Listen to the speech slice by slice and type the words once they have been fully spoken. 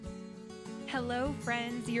Hello,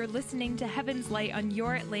 friends. You're listening to Heaven's Light on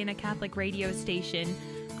your Atlanta Catholic radio station.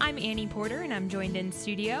 I'm Annie Porter, and I'm joined in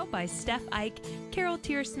studio by Steph Ike, Carol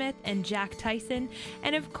Tearsmith, and Jack Tyson.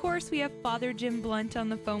 And of course, we have Father Jim Blunt on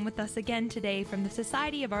the phone with us again today from the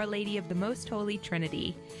Society of Our Lady of the Most Holy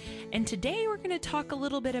Trinity. And today we're going to talk a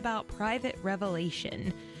little bit about private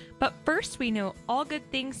revelation. But first, we know all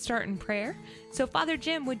good things start in prayer. So, Father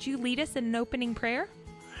Jim, would you lead us in an opening prayer?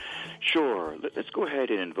 Sure. Let's go ahead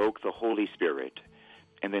and invoke the Holy Spirit.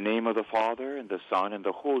 In the name of the Father, and the Son, and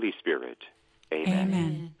the Holy Spirit. Amen.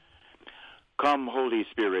 Amen. Come, Holy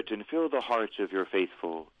Spirit, and fill the hearts of your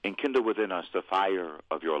faithful, and kindle within us the fire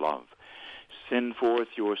of your love. Send forth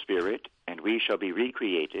your Spirit, and we shall be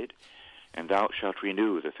recreated, and thou shalt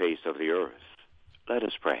renew the face of the earth. Let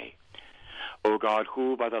us pray. O God,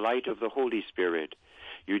 who by the light of the Holy Spirit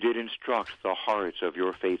you did instruct the hearts of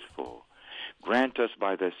your faithful, grant us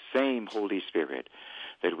by the same Holy Spirit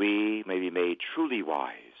that we may be made truly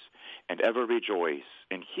wise and ever rejoice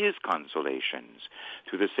in his consolations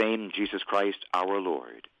through the same Jesus Christ our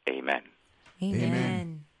Lord. Amen.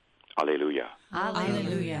 Amen. Alleluia.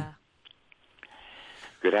 Alleluia.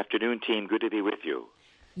 Good afternoon, team. Good to be with you.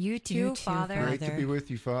 You too, Father. Great to be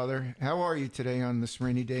with you, Father. How are you today on this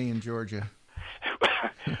rainy day in Georgia?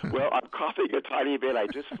 Well, I'm coughing a tiny bit. I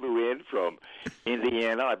just flew in from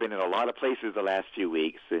Indiana. I've been in a lot of places the last few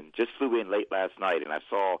weeks, and just flew in late last night, and I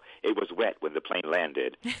saw it was wet when the plane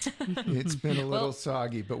landed. It's been a little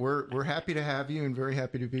soggy, but we're happy to have you and very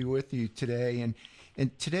happy to be with you today.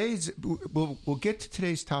 And today's we'll get to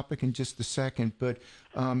today's topic in just a second, but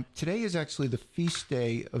today is actually the feast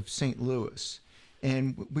day of St. Louis.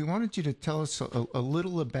 And we wanted you to tell us a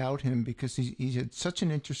little about him because he had such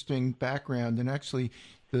an interesting background, and actually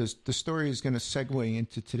the story is going to segue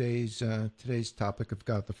into today's topic of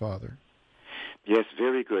God the Father. Yes,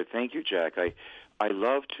 very good. Thank you, Jack. I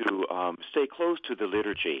love to stay close to the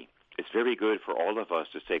liturgy. It's very good for all of us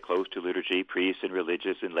to stay close to liturgy, priests and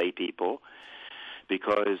religious and lay people,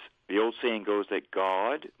 because the old saying goes that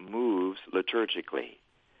God moves liturgically,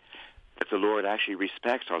 that the Lord actually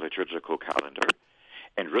respects our liturgical calendar.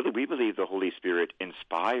 And really, we believe the Holy Spirit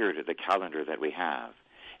inspired the calendar that we have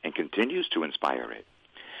and continues to inspire it.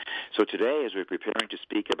 So today, as we're preparing to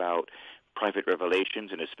speak about private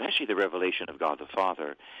revelations, and especially the revelation of God the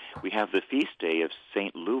Father, we have the feast day of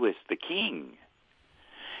St. Louis the King.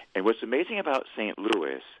 And what's amazing about St.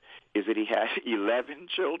 Louis is that he had 11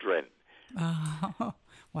 children. Oh,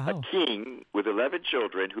 wow. A king with 11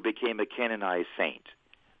 children who became a canonized saint.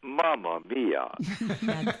 Mamma mia.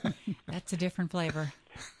 That's a different flavor.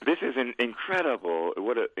 This is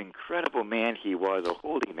what an incredible man he was, a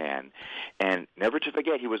holy man. And never to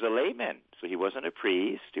forget, he was a layman. So he wasn't a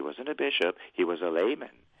priest, he wasn't a bishop, he was a layman,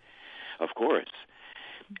 of course.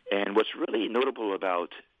 And what's really notable about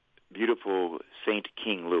beautiful Saint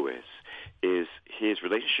King Louis is his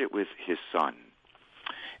relationship with his son.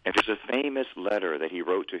 And there's a famous letter that he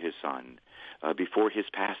wrote to his son before his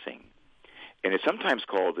passing. And it's sometimes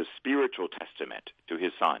called the spiritual testament to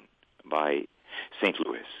his son by St.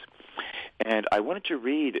 Louis. And I wanted to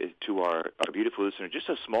read to our beautiful listener just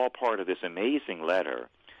a small part of this amazing letter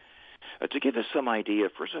to give us some idea,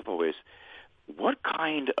 first of all, is what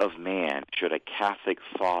kind of man should a Catholic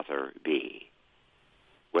father be?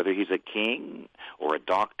 Whether he's a king or a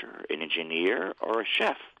doctor, an engineer or a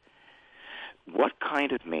chef. What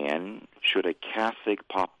kind of man should a Catholic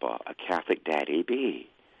papa, a Catholic daddy be?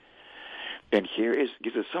 And here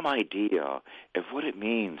gives us some idea of what it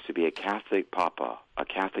means to be a Catholic papa, a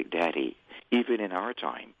Catholic daddy, even in our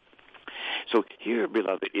time. So here,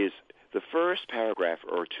 beloved, is the first paragraph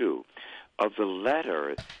or two of the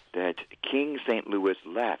letter that King St. Louis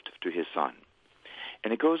left to his son.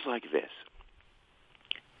 And it goes like this.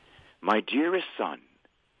 My dearest son,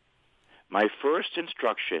 my first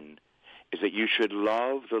instruction is that you should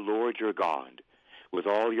love the Lord your God with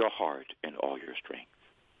all your heart and all your strength.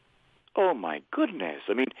 Oh, my goodness.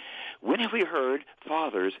 I mean, when have we heard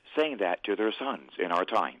fathers saying that to their sons in our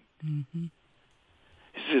time? Mm-hmm.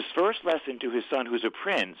 This is his first lesson to his son, who's a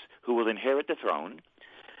prince, who will inherit the throne.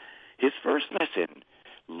 His first lesson,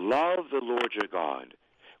 love the Lord your God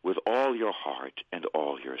with all your heart and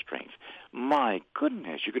all your strength. My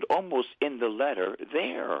goodness, you could almost end the letter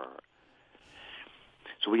there.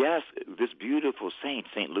 So we ask this beautiful saint,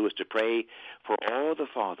 St. Louis, to pray for all the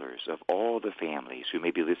fathers of all the families who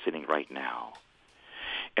may be listening right now.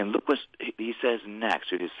 And look what he says next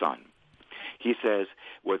to his son. He says,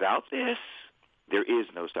 without this, there is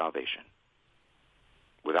no salvation.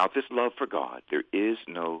 Without this love for God, there is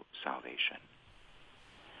no salvation.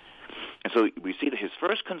 And so we see that his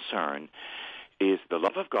first concern is the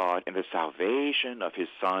love of God and the salvation of his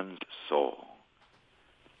son's soul.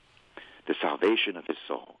 The salvation of his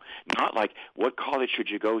soul. Not like, what college should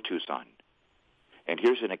you go to, son? And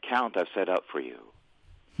here's an account I've set up for you.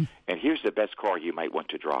 And here's the best car you might want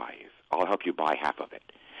to drive. I'll help you buy half of it.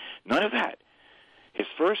 None of that. His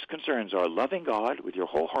first concerns are loving God with your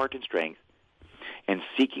whole heart and strength and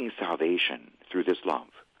seeking salvation through this love.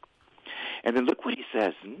 And then look what he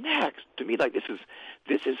says next. To me, like this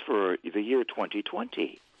is for the year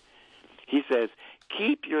 2020. He says,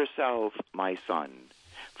 keep yourself, my son,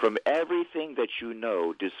 from everything that you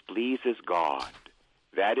know displeases God.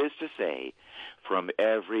 That is to say, from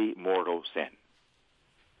every mortal sin.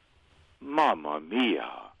 Mamma mia.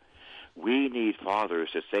 We need fathers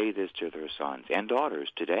to say this to their sons and daughters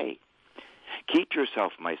today. Keep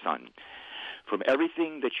yourself, my son, from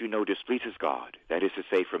everything that you know displeases God. That is to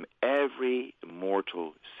say, from every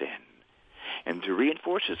mortal sin. And to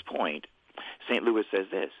reinforce his point, St. Louis says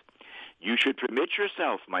this, you should permit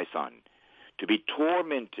yourself, my son, to be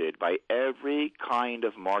tormented by every kind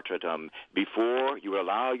of martyrdom before you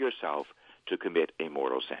allow yourself to commit a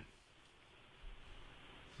mortal sin.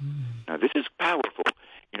 Now, this is powerful.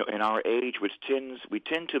 You know, in our age, we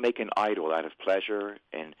tend to make an idol out of pleasure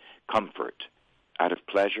and comfort, out of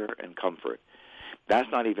pleasure and comfort. That's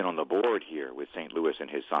not even on the board here with St. Louis and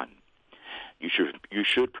his son. You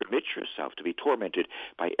should permit yourself to be tormented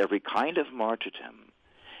by every kind of martyrdom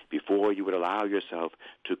before you would allow yourself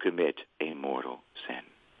to commit a mortal sin.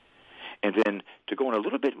 And then to go on a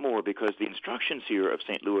little bit more, because the instructions here of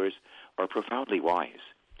St. Louis are profoundly wise.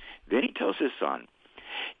 Then he tells his son,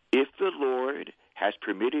 if the Lord has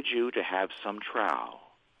permitted you to have some trial,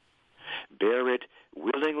 bear it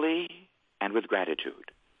willingly and with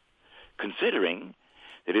gratitude, considering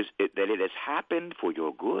that it has happened for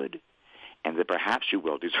your good and that perhaps you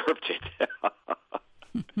well deserved it.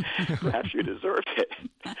 Perhaps you deserved it.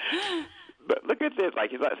 But look at this.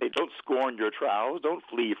 Like he's not saying, don't scorn your trials, don't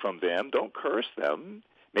flee from them, don't curse them.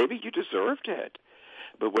 Maybe you deserved it.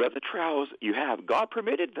 But whatever trials you have, God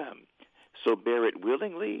permitted them. So bear it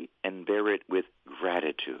willingly and bear it with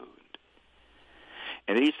gratitude.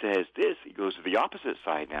 And he says this, he goes to the opposite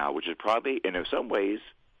side now, which is probably, in some ways,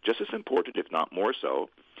 just as important, if not more so.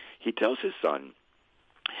 He tells his son,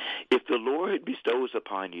 if the Lord bestows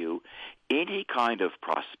upon you any kind of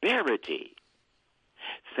prosperity,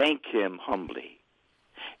 thank him humbly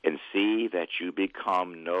and see that you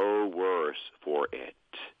become no worse for it.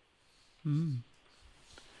 Mm.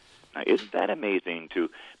 Now, isn't that amazing to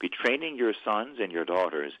be training your sons and your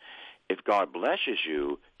daughters, if God blesses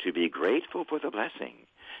you, to be grateful for the blessing,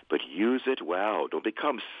 but use it well. Don't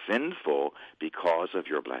become sinful because of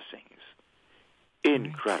your blessings.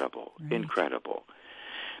 Incredible, right. Incredible.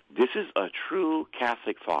 This is a true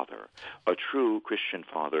Catholic father, a true Christian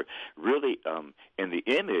father, really in the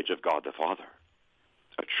image of God the Father,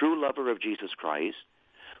 a true lover of Jesus Christ,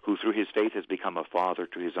 who through his faith has become a father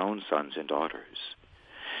to his own sons and daughters.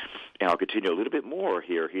 And I'll continue a little bit more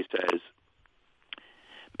here. He says,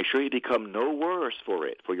 make sure you become no worse for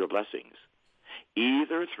it, for your blessings,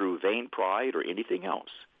 either through vain pride or anything else,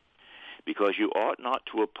 because you ought not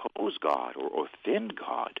to oppose God or offend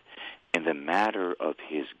God in the matter of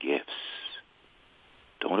his gifts.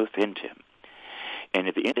 Don't offend him. And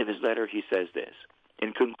at the end of his letter, he says this,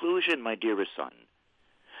 in conclusion, my dearest son,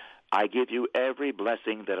 I give you every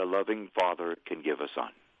blessing that a loving father can give a son.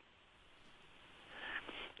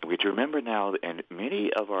 We have to remember now, and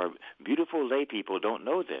many of our beautiful lay people don't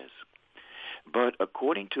know this, but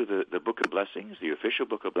according to the Book of Blessings, the official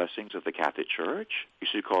Book of Blessings of the Catholic Church,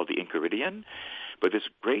 usually called the Enchiridion, but this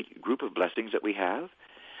great group of blessings that we have,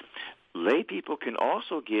 lay people can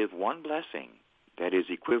also give one blessing that is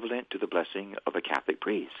equivalent to the blessing of a Catholic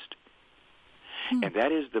priest. And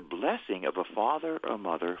that is the blessing of a father or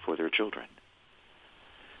mother for their children.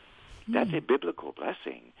 That's a biblical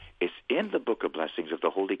blessing. It's in the Book of Blessings of the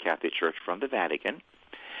Holy Catholic Church from the Vatican,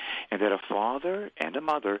 and that a father and a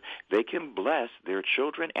mother, they can bless their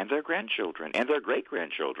children and their grandchildren and their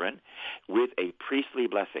great-grandchildren with a priestly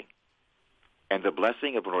blessing. And the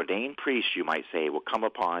blessing of an ordained priest, you might say, will come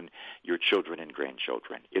upon your children and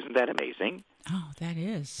grandchildren. Isn't that amazing? Oh, that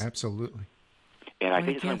is. Absolutely. And I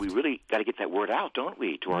think we really got to get that word out, don't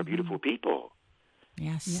we, to our beautiful people.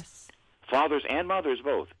 Yes. Yes. Fathers and mothers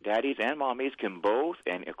both, daddies and mommies can both,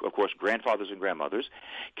 and of course grandfathers and grandmothers,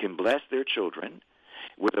 can bless their children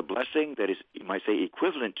with a blessing that is, you might say,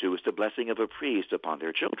 equivalent to is the blessing of a priest upon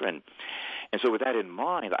their children. And so with that in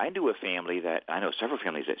mind, I know several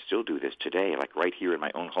families that still do this today, like right here in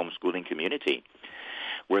my own homeschooling community,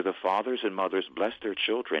 where the fathers and mothers bless their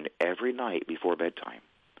children every night before bedtime.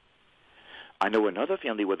 I know another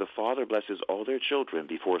family where the father blesses all their children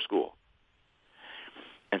before school.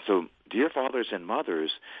 And so, dear fathers and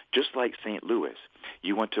mothers, just like St. Louis,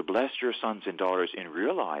 you want to bless your sons and daughters and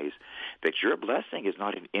realize that your blessing is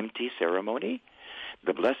not an empty ceremony.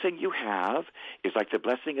 The blessing you have is like the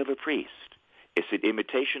blessing of a priest. It's an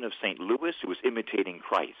imitation of St. Louis, who was imitating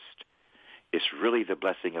Christ. It's really the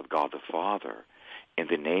blessing of God the Father in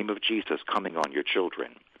the name of Jesus coming on your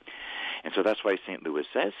children. And so that's why St. Louis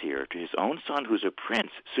says here to his own son, who's a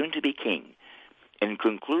prince, soon to be king, in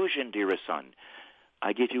conclusion, dearest son,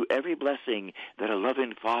 I give you every blessing that a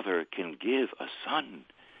loving father can give a son.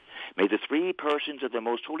 May the three persons of the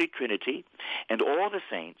Most Holy Trinity and all the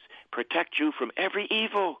saints protect you from every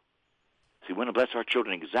evil. So we want to bless our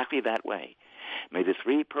children exactly that way. May the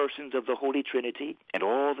three persons of the Holy Trinity and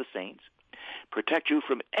all the saints protect you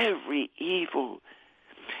from every evil.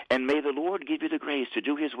 And may the Lord give you the grace to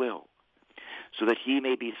do his will, so that he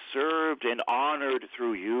may be served and honored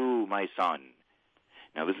through you, my son.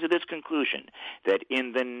 Now listen to this conclusion, that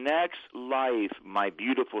in the next life, my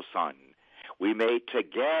beautiful son, we may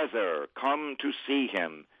together come to see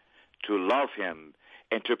him, to love him,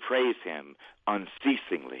 and to praise him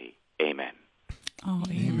unceasingly. Amen. Oh,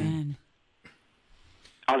 amen.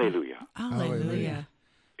 Hallelujah. Hallelujah.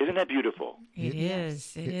 Isn't that beautiful? It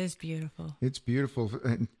is. It is beautiful. It's beautiful.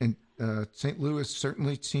 And St. Louis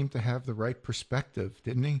certainly seemed to have the right perspective,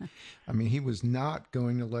 didn't he? I mean, he was not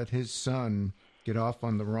going to let his son get off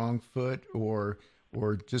on the wrong foot or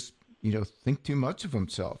just, think too much of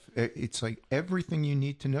himself. It's like everything you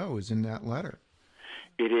need to know is in that letter.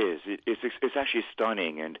 It is. It's actually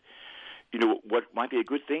stunning. And, what might be a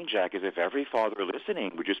good thing, Jack, is if every father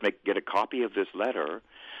listening would just get a copy of this letter.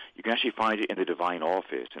 You can actually find it in the Divine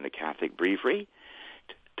Office, in the Catholic Breviary,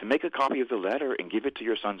 to make a copy of the letter and give it to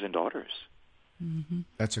your sons and daughters. Mm-hmm.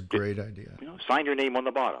 That's a great idea. Sign your name on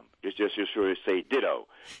the bottom. Just sort of say ditto.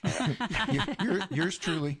 Yours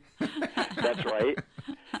truly. That's right.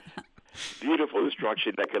 Beautiful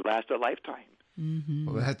instruction that could last a lifetime. Mm-hmm.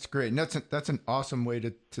 Well, that's great. And that's an awesome way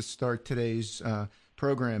to start today's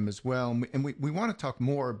program as well. And we want to talk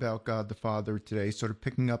more about God the Father today, sort of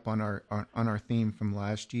picking up on our theme from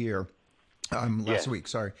last week.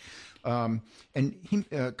 Sorry. And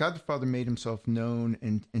God the Father made himself known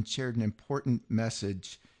and shared an important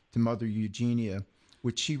message to Mother Eugenia,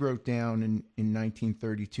 which she wrote down in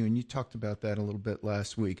 1932. And you talked about that a little bit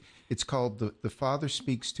last week. It's called The Father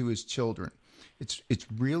Speaks to His Children. It's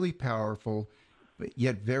really powerful, but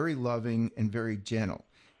yet very loving and very gentle.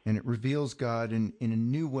 And it reveals God in a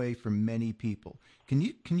new way for many people. Can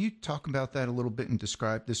you talk about that a little bit and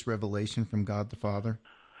describe this revelation from God the Father?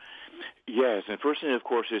 Yes, and first thing, of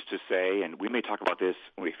course, is to say, and we may talk about this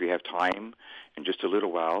if we have time in just a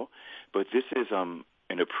little while, but this is an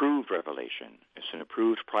approved revelation. It's an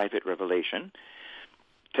approved private revelation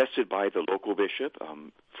tested by the local bishop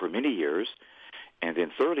for many years, and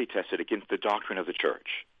then thoroughly tested against the doctrine of the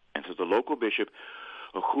Church. And so the local bishop,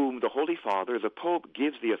 whom the Holy Father, the Pope,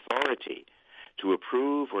 gives the authority to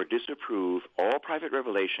approve or disapprove all private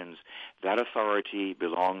revelations, that authority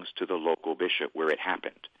belongs to the local bishop where it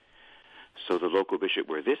happened. So the local bishop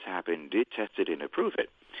where this happened did test it and approve it.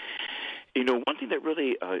 One thing that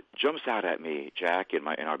really jumps out at me, Jack, and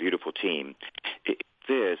our beautiful team, is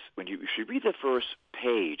this: when you should read the first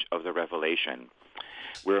page of the Revelation,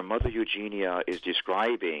 where Mother Eugenia is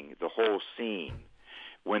describing the whole scene,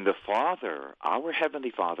 when the Father, our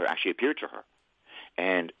Heavenly Father, actually appeared to her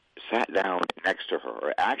and sat down next to her,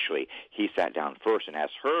 or actually, he sat down first and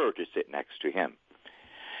asked her to sit next to him.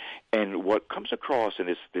 And what comes across in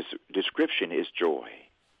this description is joy.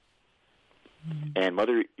 Mm-hmm. And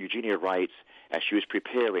Mother Eugenia writes, as she was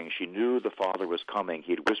preparing, she knew the Father was coming.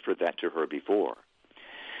 He had whispered that to her before.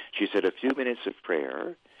 She said, a few minutes of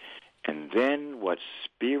prayer, and then what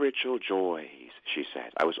spiritual joys, she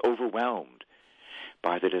said. I was overwhelmed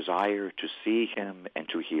by the desire to see him and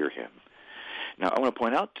to hear him. Now, I want to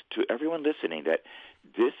point out to everyone listening that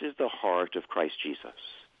this is the heart of Christ Jesus.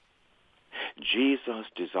 Jesus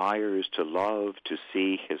desires to love, to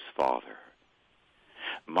see his Father.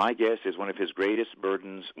 My guess is one of his greatest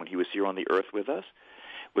burdens when he was here on the earth with us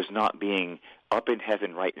was not being up in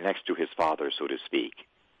heaven right next to his Father, so to speak,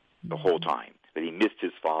 the whole time, that he missed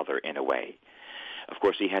his Father in a way. Of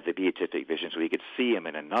course, he had the beatific vision so he could see him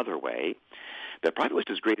in another way. But probably was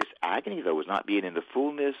his greatest agony, though, was not being in the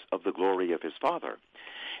fullness of the glory of his Father.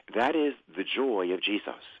 That is the joy of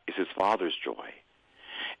Jesus, is his Father's joy.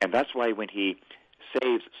 And that's why when he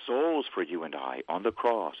saves souls for you and I on the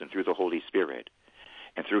cross and through the Holy Spirit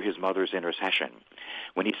and through his mother's intercession,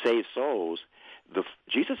 when he saves souls,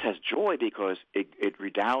 Jesus has joy because it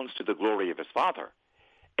redounds to the glory of his Father.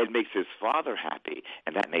 It makes his Father happy,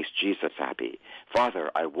 and that makes Jesus happy. Father,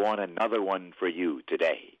 I want another one for you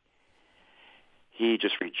today. He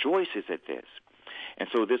just rejoices at this. And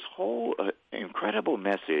so this whole incredible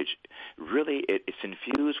message, really, it's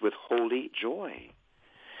infused with holy joy.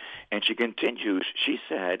 And she continues, she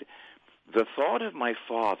said, the thought of my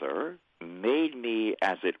Father made me,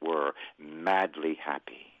 as it were, madly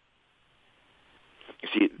happy. You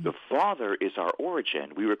see, the Father is our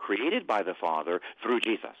origin. We were created by the Father through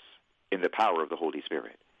Jesus in the power of the Holy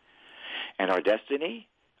Spirit. And our destiny,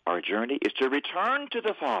 our journey, is to return to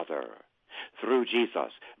the Father through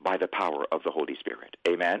Jesus by the power of the Holy Spirit.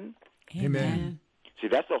 Amen? Amen. See,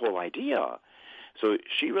 that's the whole idea. So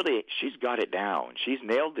she's got it down. She's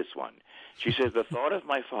nailed this one. She says, the thought of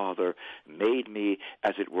my Father made me,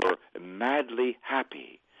 as it were, madly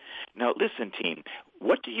happy. Now, listen, team,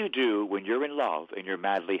 what do you do when you're in love and you're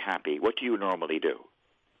madly happy? What do you normally do?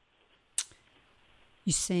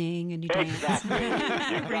 You sing and you dance. Exactly.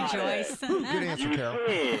 You Rejoice. Good answer, You Carol.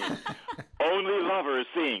 sing. Only lovers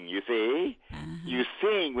sing, you see. You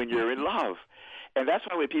sing when you're in love. And that's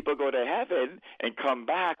why when people go to heaven and come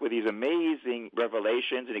back with these amazing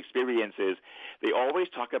revelations and experiences, they always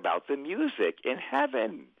talk about the music in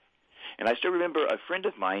heaven. And I still remember a friend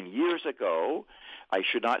of mine years ago, I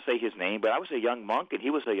should not say his name, but I was a young monk and he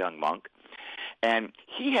was a young monk, and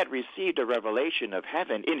he had received a revelation of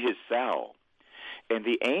heaven in his cell. And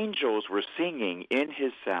the angels were singing in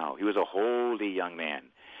his cell. He was a holy young man.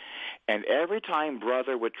 And every time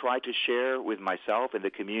brother would try to share with myself and the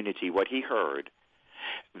community what he heard,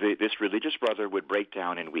 this religious brother would break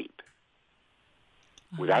down and weep.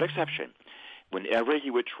 Without exception. Whenever he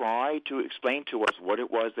would try to explain to us what it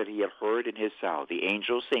was that he had heard in his cell, the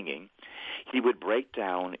angels singing, he would break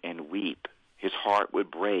down and weep. His heart would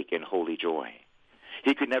break in holy joy.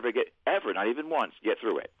 He could never not even once, get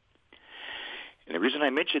through it. And the reason I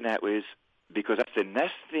mention that was because that's the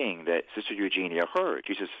next thing that Sister Eugenia heard.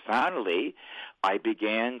 She says, finally, I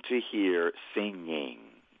began to hear singing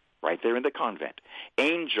right there in the convent.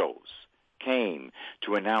 Angels came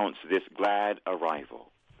to announce this glad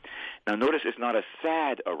arrival. Now, notice it's not a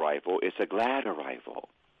sad arrival, it's a glad arrival.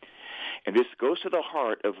 And this goes to the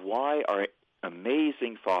heart of why our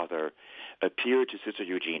amazing Father appeared to Sister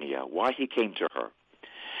Eugenia, why he came to her.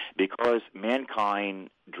 Because mankind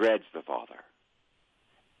dreads the Father.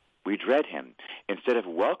 We dread him. Instead of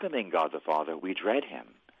welcoming God the Father, we dread him.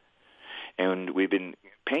 And we've been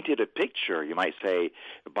painted a picture, you might say,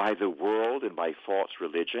 by the world and by false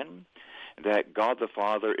religion, that God the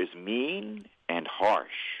Father is mean and harsh.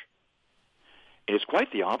 It's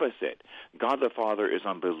quite the opposite. God the Father is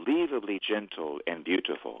unbelievably gentle and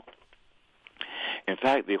beautiful. In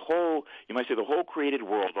fact, you might say the whole created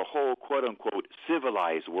world, the whole quote-unquote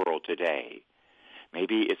civilized world today,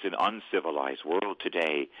 maybe it's an uncivilized world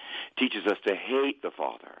today, teaches us to hate the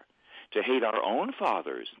Father, to hate our own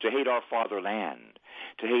fathers, to hate our fatherland,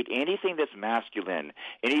 to hate anything that's masculine,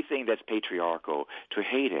 anything that's patriarchal, to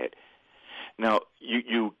hate it. Now,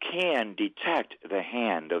 you can detect the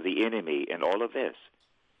hand of the enemy in all of this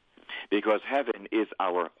because heaven is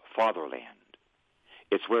our fatherland.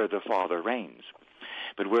 It's where the Father reigns.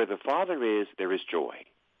 But where the Father is, there is joy.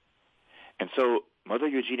 And so Mother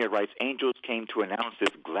Eugenia writes, angels came to announce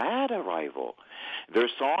this glad arrival. Their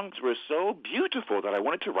songs were so beautiful that I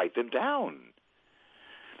wanted to write them down.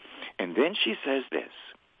 And then she says this,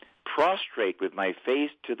 prostrate with my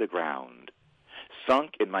face to the ground,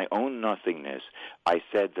 sunk in my own nothingness, I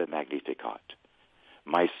said the Magnificat.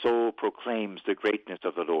 My soul proclaims the greatness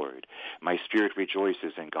of the Lord. My spirit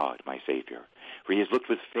rejoices in God, my Savior, for he has looked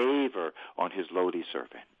with favor on his lowly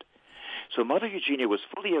servant. So Mother Eugenia was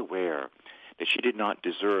fully aware that she did not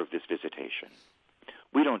deserve this visitation.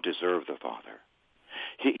 We don't deserve the Father.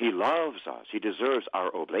 He loves us. He deserves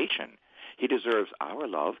our oblation. He deserves our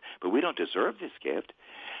love, but we don't deserve this gift.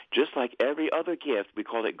 Just like every other gift, we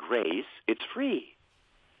call it grace. It's free.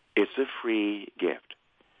 It's a free gift.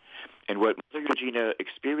 And what Mother Eugenia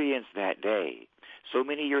experienced that day, so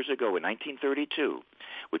many years ago in 1932,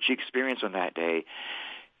 what she experienced on that day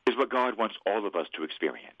is what God wants all of us to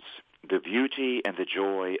experience, the beauty and the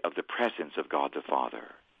joy of the presence of God the Father.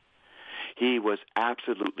 He was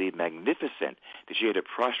absolutely magnificent that she had to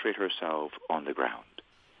prostrate herself on the ground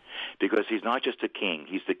because he's not just a king,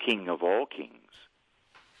 he's the King of all kings.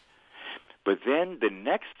 But then the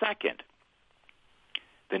next second,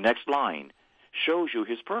 the next line shows you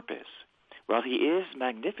his purpose. While he is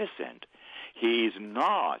magnificent, he's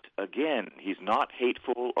not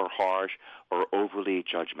hateful or harsh or overly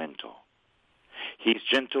judgmental. He's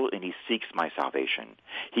gentle and he seeks my salvation.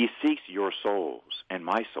 He seeks your souls and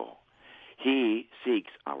my soul. He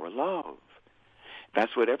seeks our love.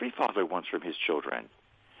 That's what every father wants from his children.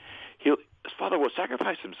 His father will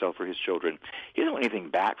sacrifice himself for his children. He doesn't want anything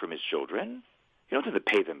back from his children. He doesn't have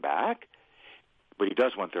to pay them back, but he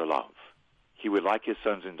does want their love. He would like his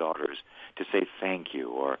sons and daughters to say thank you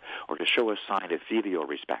or to show a sign of filial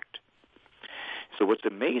respect. So what's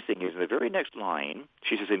amazing is in the very next line,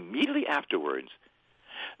 she says immediately afterwards,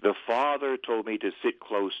 the Father told me to sit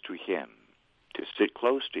close to him,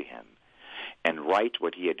 and write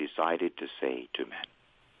what he had decided to say to men.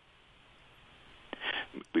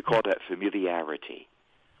 We call that familiarity.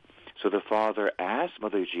 So the Father asked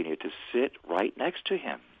Mother Eugenia to sit right next to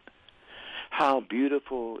him. How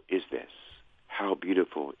beautiful is this? How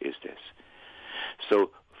beautiful is this?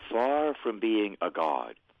 So far from being a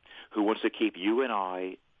God who wants to keep you and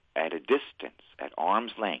I at a distance, at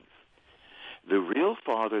arm's length, the real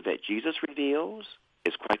Father that Jesus reveals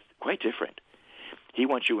is quite different. He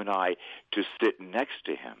wants you and I to sit next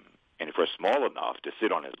to him, and if we're small enough, to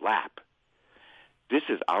sit on his lap. This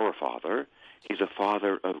is our Father. He's a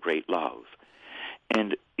Father of great love.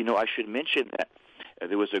 And, I should mention that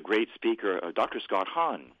there was a great speaker, Dr. Scott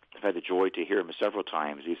Hahn. I've had the joy to hear him several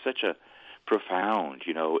times. He's such a profound,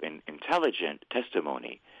 and intelligent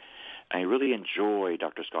testimony. I really enjoy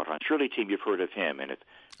Dr. Scott Hahn. Surely, team, you've heard of him and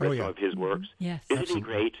read some of his works. Yes. Isn't he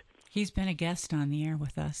great? He's been a guest on the air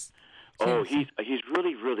with us. Oh, he's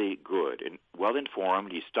really, really good and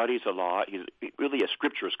well-informed. He studies a lot. He's really a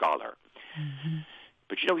scripture scholar. Mm-hmm.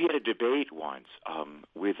 But, he had a debate once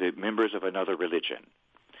with the members of another religion.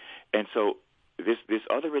 And so this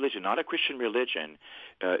other religion, not a Christian religion,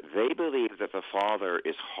 they believe that the Father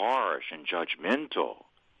is harsh and judgmental.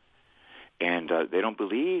 And they don't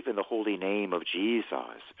believe in the holy name of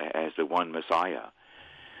Jesus as the one Messiah.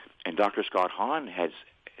 And Dr. Scott Hahn has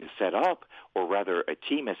set up, or rather a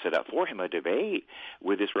team has set up for him, a debate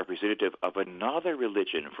with this representative of another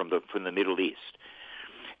religion from the Middle East.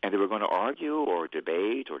 And they were going to argue or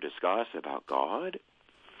debate or discuss about God.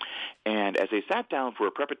 And as they sat down for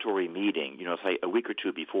a preparatory meeting, say a week or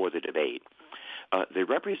two before the debate, the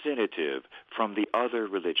representative from the other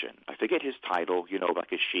religion, I forget his title,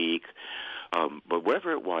 like a sheikh, but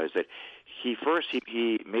whatever it was, that he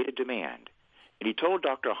made a demand. And he told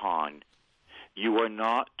Dr. Hahn, you are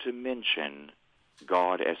not to mention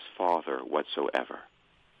God as Father whatsoever.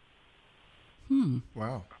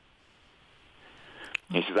 Wow.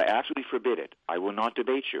 He says, I absolutely forbid it. I will not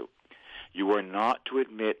debate you. You are not to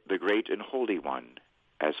admit the great and holy one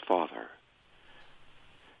as Father.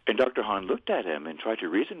 And Dr. Hahn looked at him and tried to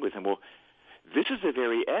reason with him. Well, this is the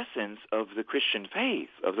very essence of the Christian faith,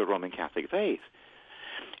 of the Roman Catholic faith,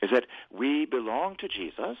 is that we belong to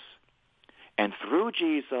Jesus, and through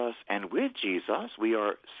Jesus and with Jesus, we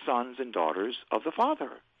are sons and daughters of the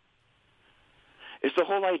Father. It's the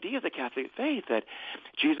whole idea of the Catholic faith that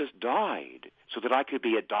Jesus died so that I could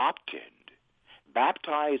be adopted,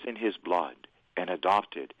 baptized in his blood, and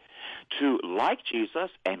adopted to, like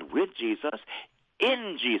Jesus and with Jesus,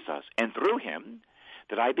 in Jesus, and through him,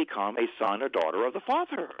 that I become a son or daughter of the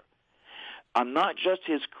Father. I'm not just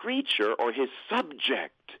his creature or his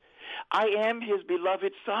subject. I am his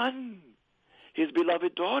beloved son, his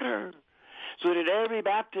beloved daughter. So that at every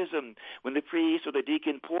baptism, when the priest or the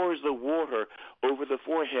deacon pours the water over the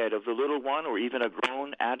forehead of the little one or even a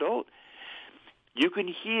grown adult, you can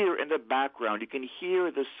hear in the background, you can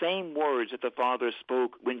hear the same words that the Father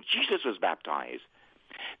spoke when Jesus was baptized.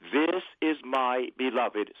 This is my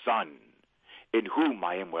beloved Son, in whom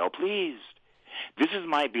I am well pleased. This is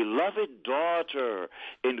my beloved daughter,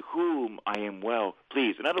 in whom I am well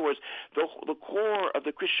pleased. In other words, the core of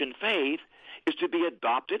the Christian faith is to be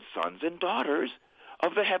adopted sons and daughters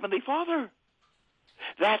of the Heavenly Father.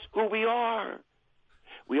 That's who we are.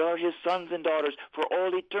 We are his sons and daughters for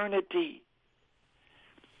all eternity.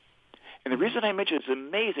 And the reason I mention it's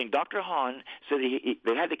amazing, Dr. Hahn said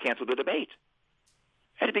they had to cancel the debate.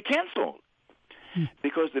 Had to be canceled.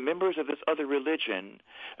 Because the members of this other religion,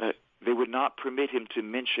 they would not permit him to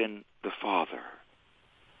mention the Father.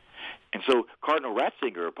 And so Cardinal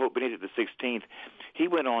Ratzinger, Pope Benedict XVI, he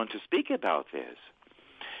went on to speak about this,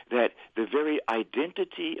 that the very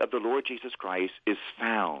identity of the Lord Jesus Christ is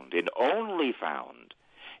found and only found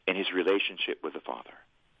in his relationship with the Father.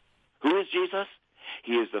 Who is Jesus?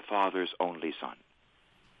 He is the Father's only Son.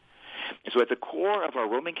 And so at the core of our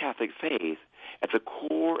Roman Catholic faith, at the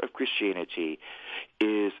core of Christianity,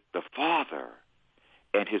 is the Father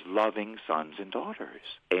and his loving sons and daughters.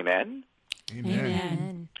 Amen? Amen.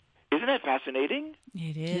 Amen. Isn't that fascinating?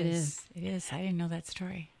 It is. It is. I didn't know that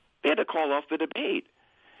story. They had to call off the debate.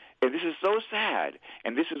 And this is so sad,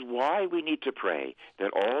 and this is why we need to pray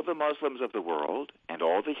that all the Muslims of the world, and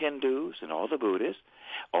all the Hindus, and all the Buddhists,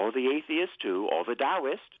 all the atheists too, all the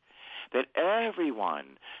Taoists, that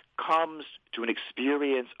everyone comes to an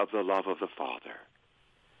experience of the love of the Father.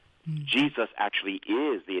 Mm-hmm. Jesus actually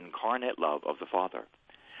is the incarnate love of the Father.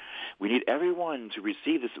 We need everyone to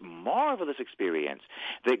receive this marvelous experience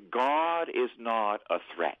that God is not a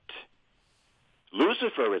threat.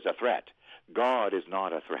 Lucifer is a threat. God is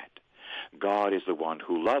not a threat. God is the one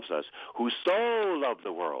who loves us, who so loved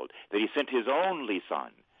the world that he sent his only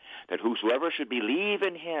Son, that whosoever should believe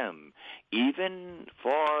in him, even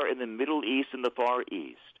far in the Middle East and the Far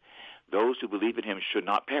East, those who believe in him should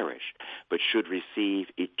not perish, but should receive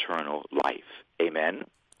eternal life. Amen?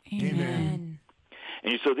 Amen.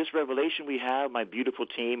 And so this revelation we have, my beautiful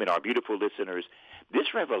team and our beautiful listeners,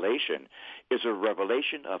 this revelation is a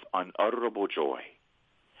revelation of unutterable joy.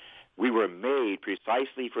 We were made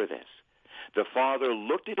precisely for this. The Father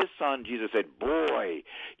looked at his Son, Jesus said, "Boy,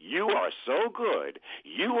 you are so good.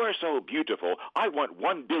 You are so beautiful. I want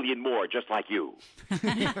 1 billion more just like you."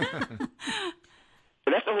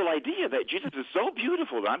 And that's the whole idea, that Jesus is so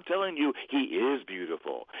beautiful. I'm telling you, he is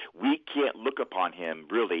beautiful. We can't look upon him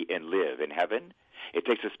really and live in heaven. It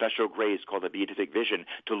takes a special grace called the beatific vision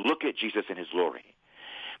to look at Jesus in his glory.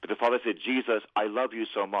 But the Father said, "Jesus, I love you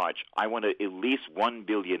so much. I want at least 1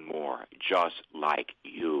 billion more, just like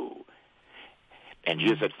you." And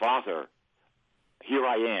Jesus said, "Father, here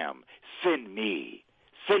I am. Send me.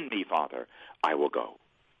 Send me, Father. I will go."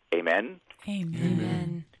 Amen?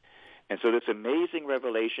 Amen. And so this amazing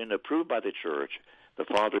revelation approved by the Church, the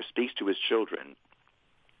Father speaks to his children.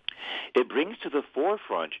 It brings to the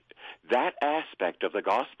forefront that aspect of the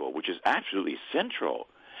gospel, which is absolutely central,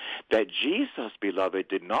 that Jesus, beloved,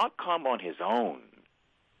 did not come on his own.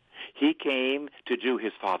 He came to do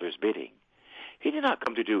his Father's bidding. He did not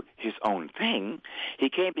come to do his own thing. He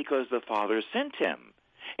came because the Father sent him.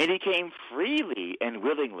 And he came freely and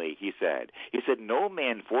willingly, he said. He said, "No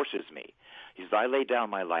man forces me." He said, "I lay down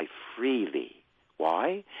my life freely."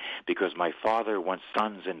 Why? Because my Father wants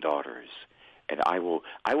sons and daughters. And I will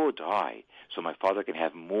die so my Father can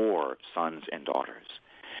have more sons and daughters.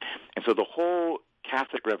 And so the whole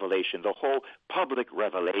Catholic revelation, the whole public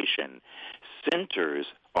revelation,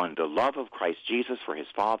 centers on the love of Christ Jesus for his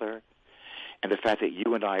Father, and the fact that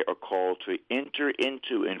you and I are called to enter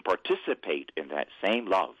into and participate in that same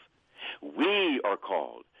love. We are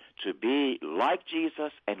called to be like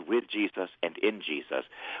Jesus and with Jesus and in Jesus.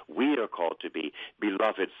 We are called to be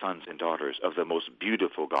beloved sons and daughters of the most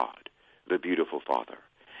beautiful God, the beautiful Father.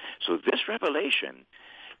 So this revelation,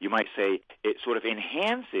 you might say, it sort of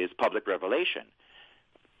enhances public revelation.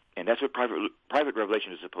 And that's what private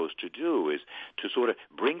revelation is supposed to do, is to sort of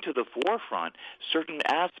bring to the forefront certain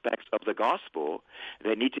aspects of the gospel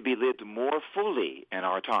that need to be lived more fully in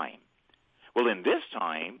our time. Well, in this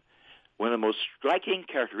time, one of the most striking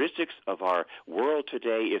characteristics of our world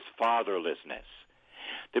today is fatherlessness.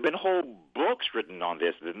 There have been whole books written on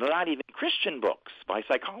this. They're not even Christian books by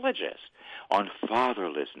psychologists on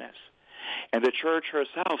fatherlessness. And the Church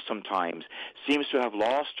herself sometimes seems to have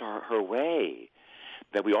lost her way,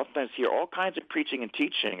 that we oftentimes hear all kinds of preaching and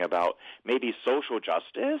teaching about maybe social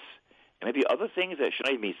justice and maybe other things that should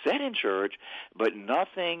not even be said in church, but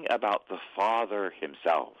nothing about the Father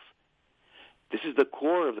himself. This is the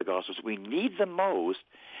core of the gospel. What we need the most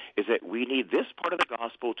is that we need this part of the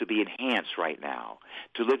gospel to be enhanced right now,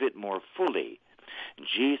 to live it more fully.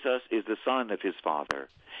 Jesus is the Son of his Father,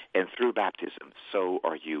 and through baptism, so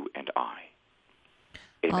are you and I.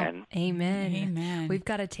 Amen. Oh, amen. Amen. We've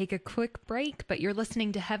got to take a quick break, but you're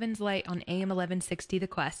listening to Heaven's Light on AM 1160 The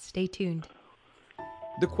Quest. Stay tuned.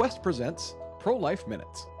 The Quest presents Pro-Life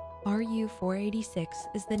Minutes. RU486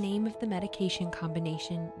 is the name of the medication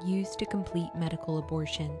combination used to complete medical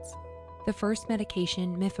abortions. The first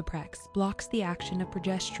medication, Mifeprex, blocks the action of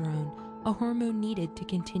progesterone, a hormone needed to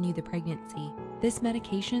continue the pregnancy. This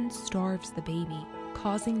medication starves the baby,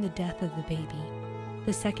 causing the death of the baby.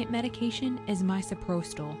 The second medication is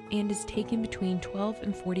misoprostol and is taken between 12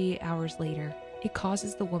 and 48 hours later. It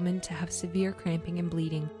causes the woman to have severe cramping and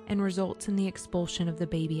bleeding and results in the expulsion of the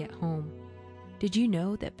baby at home. Did you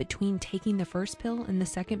know that between taking the first pill and the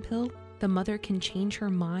second pill, the mother can change her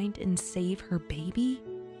mind and save her baby?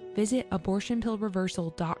 Visit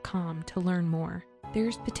abortionpillreversal.com to learn more.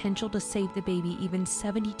 There's potential to save the baby even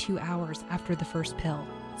 72 hours after the first pill.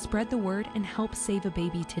 Spread the word and help save a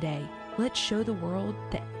baby today. Let's show the world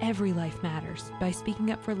that every life matters by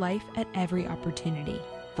speaking up for life at every opportunity.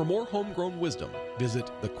 For more homegrown wisdom, visit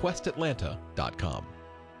thequestatlanta.com.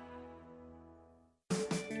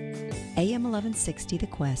 AM 1160 The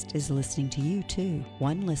Quest is listening to you too.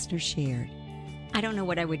 One listener shared. I don't know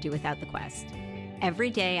what I would do without The Quest.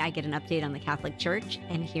 Every day I get an update on the Catholic Church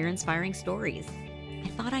and hear inspiring stories. I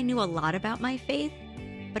thought I knew a lot about my faith,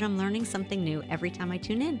 but I'm learning something new every time I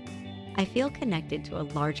tune in. I feel connected to a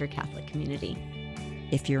larger Catholic community.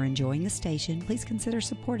 If you're enjoying the station, please consider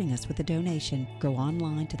supporting us with a donation. Go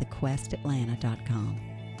online to thequestatlanta.com.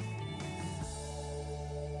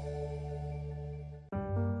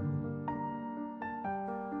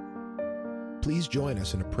 Please join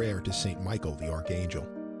us in a prayer to St. Michael the Archangel.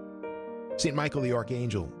 St. Michael the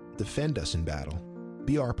Archangel, defend us in battle.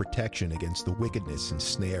 Be our protection against the wickedness and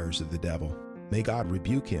snares of the devil. May God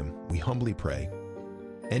rebuke him, we humbly pray.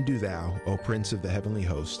 And do thou, O Prince of the heavenly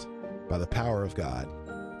host, by the power of God,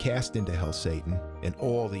 cast into hell Satan and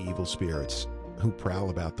all the evil spirits who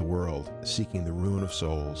prowl about the world, seeking the ruin of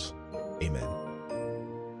souls. Amen.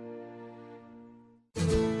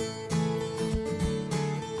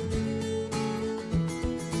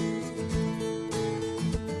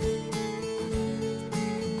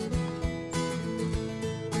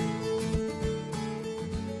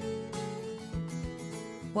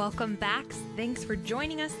 Welcome back. Thanks for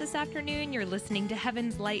joining us this afternoon. You're listening to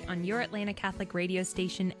Heaven's Light on your Atlanta Catholic radio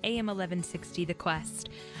station, AM 1160 The Quest.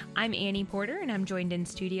 I'm Annie Porter, and I'm joined in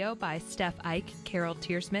studio by Steph Ike, Carol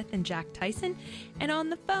Tearsmith, and Jack Tyson. And on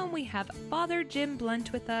the phone, we have Father Jim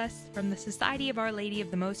Blunt with us from the Society of Our Lady of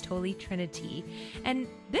the Most Holy Trinity. And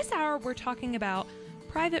this hour, we're talking about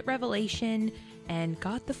private revelation and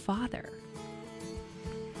God the Father.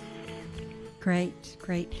 Great.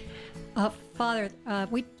 Father,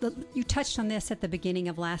 you touched on this at the beginning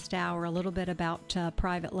of last hour, a little bit about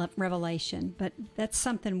private revelation, but that's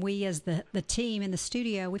something we as the team in the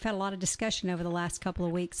studio, we've had a lot of discussion over the last couple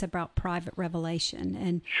of weeks about private revelation.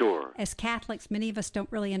 And Sure. As Catholics, many of us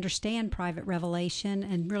don't really understand private revelation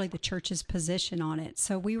and really the Church's position on it.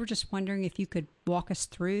 So we were just wondering if you could walk us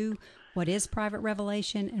through what is private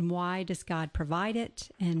revelation and why does God provide it,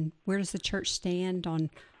 and where does the Church stand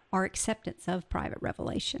on our acceptance of private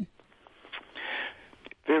revelation?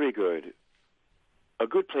 Very good. A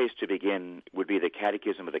good place to begin would be the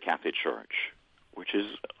Catechism of the Catholic Church, which is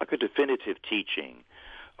like a definitive teaching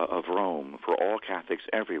of Rome for all Catholics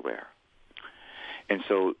everywhere. And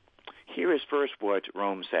so here is first what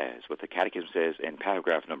Rome says, what the Catechism says in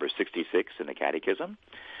paragraph number 66 in the Catechism.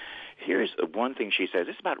 Here's one thing she says.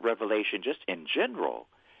 It's about revelation just in general.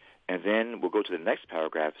 And then we'll go to the next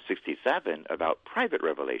paragraph, 67, about private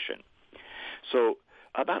revelation. So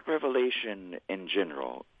about revelation in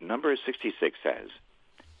general, number 66 says,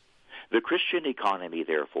 "The Christian economy,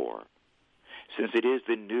 therefore, since it is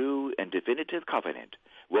the new and definitive covenant,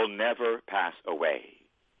 will never pass away.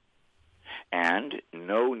 And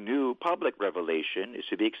no new public revelation is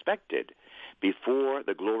to be expected before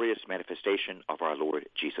the glorious manifestation of our Lord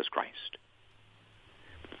Jesus Christ.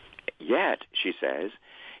 Yet," she says,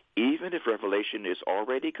 "even if revelation is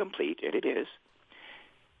already complete," and it is,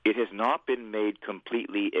 "it has not been made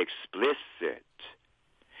completely explicit.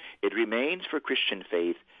 It remains for Christian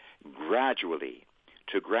faith gradually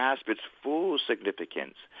to grasp its full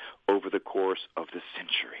significance over the course of the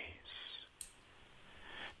centuries."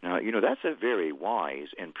 Now, that's a very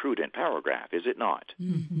wise and prudent paragraph, is it not?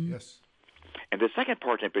 Mm-hmm. Yes. And the second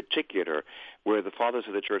part in particular, where the Fathers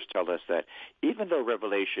of the Church tell us that even though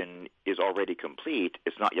revelation is already complete,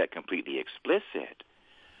 it's not yet completely explicit.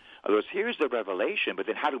 In other words, here's the revelation, but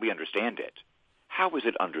then how do we understand it? How is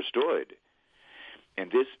it understood?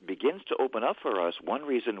 And this begins to open up for us one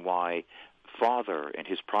reason why Father, in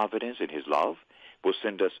his providence and his love, will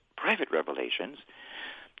send us private revelations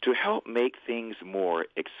to help make things more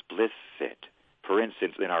explicit. For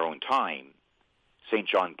instance, in our own time, St.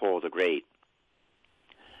 John Paul the Great,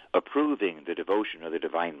 approving the devotion of the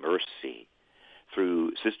Divine Mercy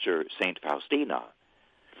through Sister St. Faustina,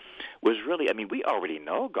 was really, we already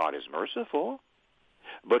know God is merciful,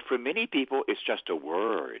 but for many people, it's just a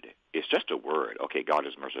word. It's just a word. Okay, God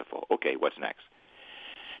is merciful. Okay, what's next?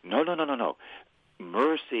 No.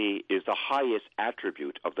 Mercy is the highest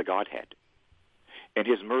attribute of the Godhead, and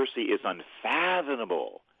his mercy is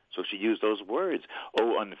unfathomable. So she used those words.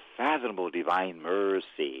 Oh, unfathomable divine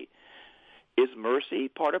mercy. Is mercy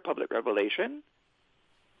part of public revelation?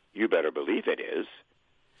 You better believe it is.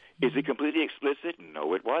 Is it completely explicit?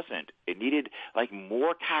 No, it wasn't. It needed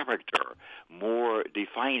more character, more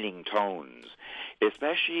defining tones,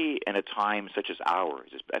 especially in a time such as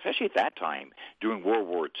ours, especially at that time during World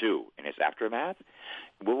War II and its aftermath.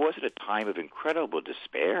 What was it? A time of incredible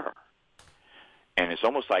despair. And it's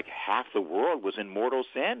almost like half the world was in mortal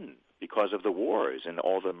sin because of the wars and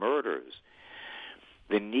all the murders.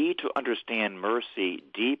 the need to understand mercy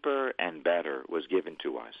deeper and better was given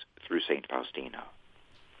to us through St. Faustina.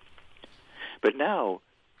 But now,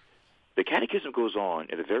 the Catechism goes on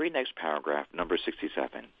in the very next paragraph, number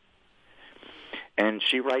 67, and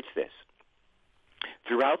she writes this: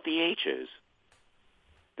 throughout the ages,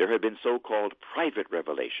 there have been so-called private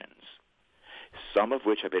revelations, some of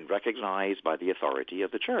which have been recognized by the authority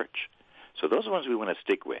of the Church. So those are the ones we want to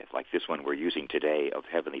stick with, like this one we're using today of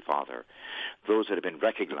Heavenly Father, those that have been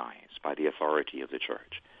recognized by the authority of the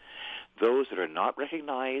Church. Those that are not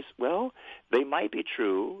recognized, well, they might be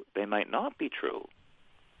true, they might not be true.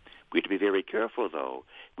 We have to be very careful, though.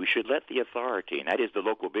 We should let the authority, and that is the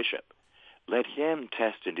local bishop, let him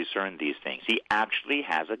test and discern these things. He actually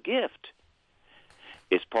has a gift.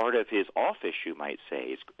 It's part of his office, you might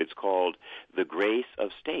say. It's called the grace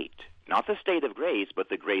of state. Not the state of grace, but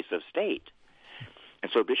the grace of state.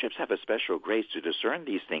 And so bishops have a special grace to discern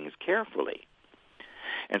these things carefully.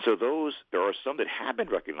 And so there are some that have been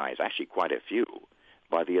recognized, actually quite a few,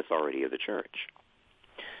 by the authority of the Church.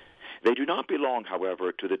 They do not belong,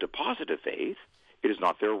 however, to the deposit of faith. It is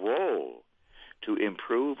not their role to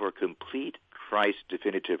improve or complete Christ's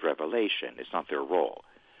definitive revelation. It's not their role.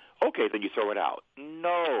 Okay, then you throw it out.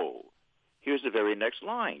 No. Here's the very next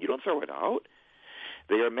line. You don't throw it out.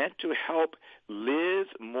 They are meant to help live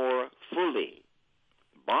more fully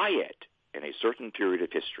by it in a certain period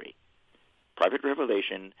of history. Private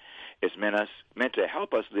revelation is meant to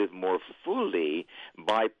help us live more fully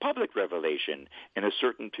by public revelation in a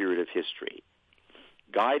certain period of history,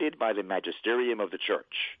 guided by the magisterium of the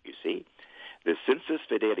Church. You see, the sensus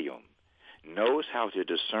fidelium knows how to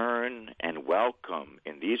discern and welcome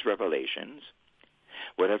in these revelations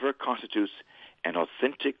whatever constitutes an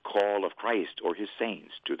authentic call of Christ or his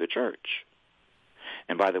saints to the Church.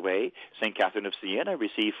 And by the way, St. Catherine of Siena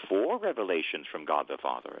received 4 revelations from God the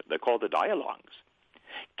Father. They're called the dialogues.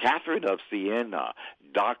 Catherine of Siena,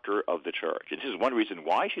 doctor of the Church. And this is one reason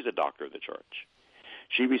why she's a doctor of the Church.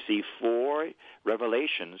 She received 4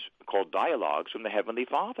 revelations called dialogues from the Heavenly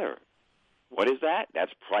Father. What is that?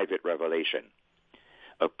 That's private revelation,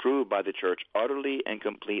 approved by the Church utterly and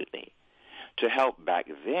completely, to help back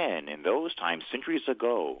then, in those times, centuries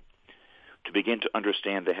ago, to begin to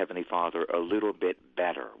understand the Heavenly Father a little bit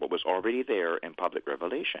better, what was already there in public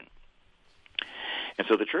revelation. And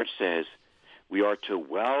so the Church says we are to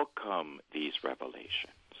welcome these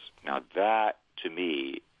revelations. Now that, to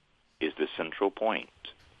me, is the central point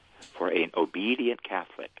for an obedient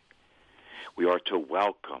Catholic. We are to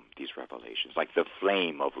welcome these revelations like the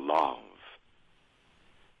flame of love.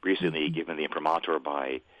 Recently given the imprimatur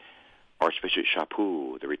by Archbishop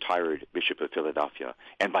Chaput, the retired Bishop of Philadelphia,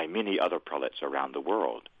 and by many other prelates around the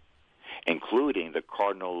world, including the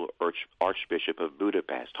Cardinal Archbishop of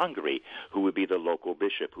Budapest, Hungary, who would be the local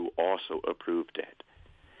bishop who also approved it.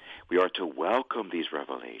 We are to welcome these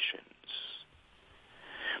revelations.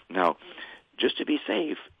 Now, just to be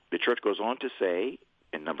safe, the Church goes on to say,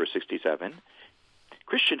 in number 67,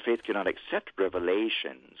 Christian faith cannot accept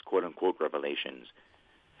revelations, quote-unquote revelations,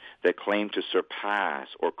 that claim to surpass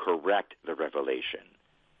or correct the revelation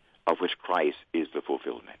of which Christ is the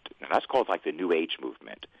fulfillment. Now, that's called like the New Age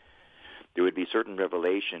movement. There would be certain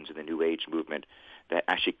revelations in the New Age movement that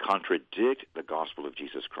actually contradict the gospel of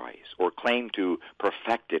Jesus Christ or claim to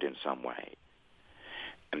perfect it in some way.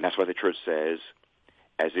 And that's why the Church says,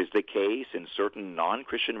 as is the case in certain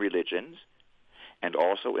non-Christian religions and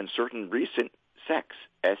also in certain recent sects,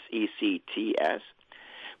 S-E-C-T-S,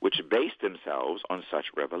 which base themselves on such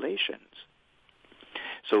revelations.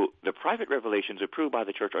 So the private revelations approved by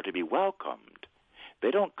the Church are to be welcomed. They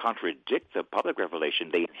don't contradict the public revelation,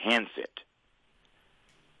 they enhance it.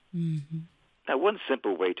 Mm-hmm. Now, one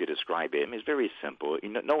simple way to describe him is very simple.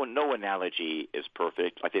 No analogy is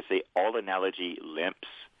perfect. Like they say, all analogy limps.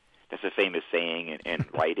 That's a famous saying in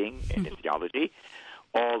writing and in theology.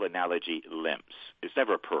 All analogy limps. It's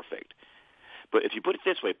never perfect. But if you put it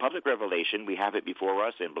this way, public revelation, we have it before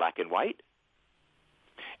us in black and white,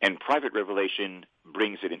 and private revelation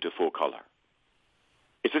brings it into full color.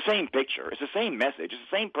 It's the same picture. It's the same message. It's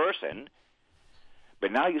the same person,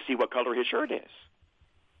 but now you see what color his shirt is,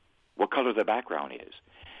 what color the background is.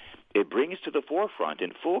 It brings to the forefront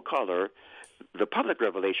in full color the public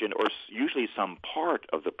revelation, or usually some part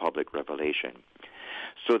of the public revelation.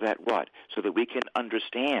 So that what? So that we can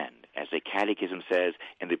understand, as the Catechism says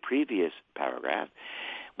in the previous paragraph,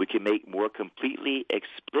 we can make more completely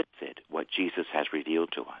explicit what Jesus has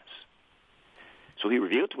revealed to us. So he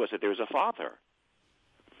revealed to us that there's a Father.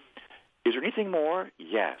 Is there anything more?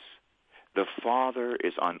 Yes. The Father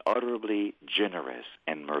is unutterably generous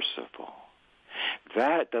and merciful.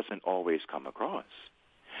 That doesn't always come across.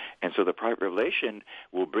 And so the private revelation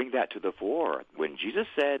will bring that to the fore. When Jesus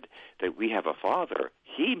said that we have a Father,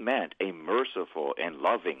 he meant a merciful and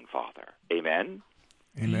loving Father. Amen?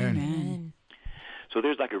 Amen. Amen. So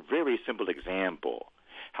there's like a very simple example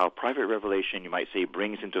how private revelation, you might say,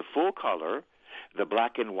 brings into full color the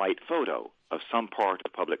black and white photo of some part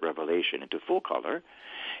of public revelation into full color.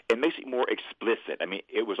 It makes it more explicit. I mean,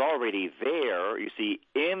 it was already there, you see,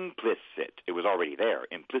 implicit. It was already there,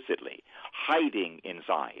 implicitly, hiding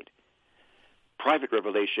inside. Private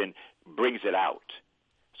revelation brings it out,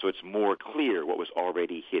 so it's more clear what was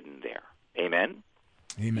already hidden there. Amen?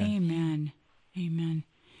 Amen. Amen. Amen.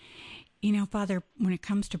 You know, Father, when it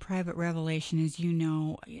comes to private revelation, as you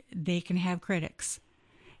know, they can have critics.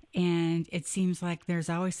 And it seems like there's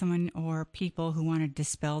always someone or people who want to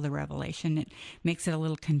dispel the revelation. It makes it a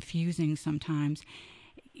little confusing sometimes.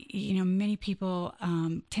 You know, many people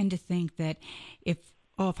tend to think that if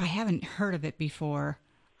I haven't heard of it before,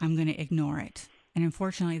 I'm going to ignore it. And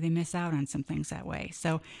unfortunately, they miss out on some things that way.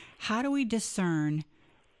 So how do we discern,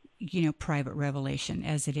 private revelation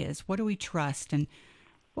as it is? What do we trust? And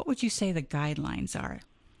what would you say the guidelines are?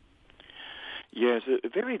 Yes, a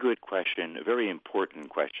very good question, a very important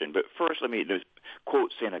question. But first, let me just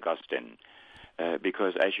quote St. Augustine,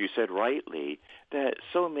 because as you said rightly, that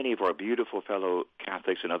so many of our beautiful fellow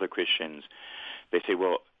Catholics and other Christians, they say,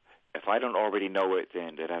 well, if I don't already know it,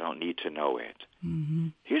 then I don't need to know it. Mm-hmm.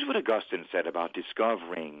 Here's what Augustine said about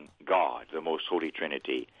discovering God, the Most Holy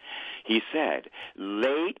Trinity. He said,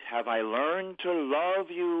 "Late have I learned to love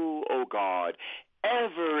you, O God,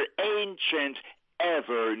 ever ancient,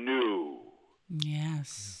 ever new."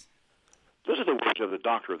 Yes. Those are the words of the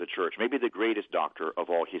doctor of the Church, maybe the greatest doctor of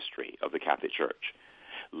all history of the Catholic Church.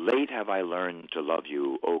 Late have I learned to love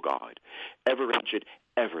you, O God, ever ancient,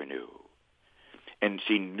 ever new. And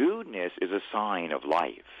see, newness is a sign of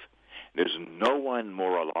life. There's no one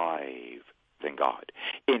more alive than God.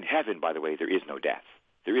 In heaven, by the way, there is no death.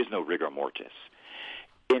 There is no rigor mortis.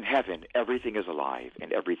 In heaven, everything is alive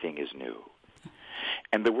and everything is new.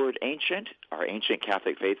 And the word ancient, our ancient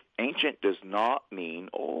Catholic faith, ancient does not mean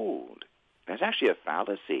old. That's actually a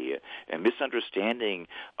fallacy, a misunderstanding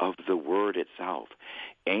of the word itself.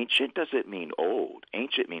 Ancient doesn't mean old.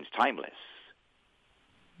 Ancient means timeless.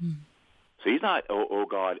 Mm. So he's not, oh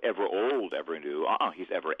God, ever old, ever new. He's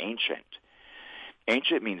ever ancient.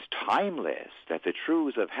 Ancient means timeless, that the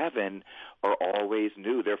truths of heaven are always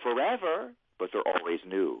new. They're forever, but they're always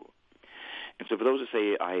new. And so for those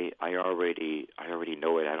who say, I already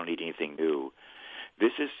know it, I don't need anything new,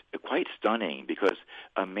 this is quite stunning, because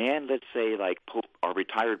a man, let's say like our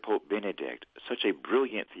retired Pope Benedict, such a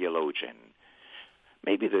brilliant theologian,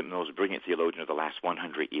 maybe the most brilliant theologian of the last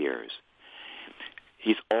 100 years,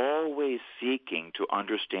 he's always seeking to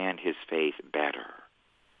understand his faith better.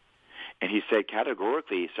 And he said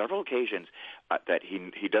categorically, several occasions, that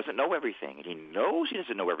he doesn't know everything, and he knows he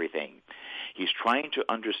doesn't know everything. He's trying to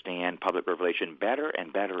understand public revelation better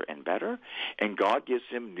and better and better, and God gives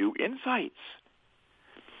him new insights.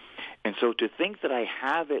 And so to think that I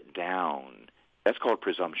have it down, that's called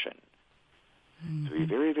presumption. Mm-hmm. So be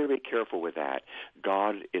very, very careful with that.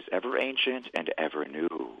 God is ever ancient and ever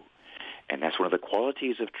new. And that's one of the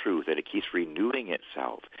qualities of truth, that it keeps renewing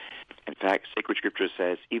itself. In fact, Sacred Scripture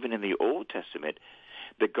says, even in the Old Testament,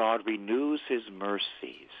 that God renews his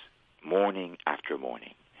mercies morning after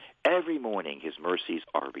morning. Every morning his mercies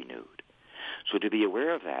are renewed. So to be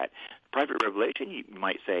aware of that, private revelation, you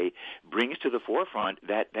might say, brings to the forefront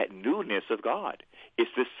that newness of God.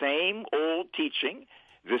 It's the same old teaching,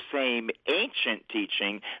 the same ancient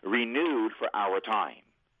teaching, renewed for our time.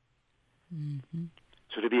 Mm-hmm.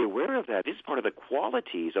 So to be aware of that, this is part of the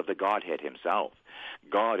qualities of the Godhead himself.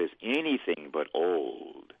 God is anything but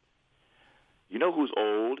old. You know who's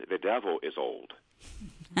old? The devil is old.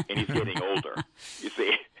 And he's getting older. You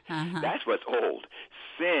see? Uh-huh. That's what's old.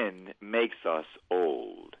 Sin makes us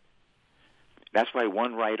old. That's why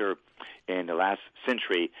one writer in the last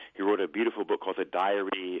century, he wrote a beautiful book called The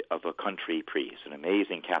Diary of a Country Priest, an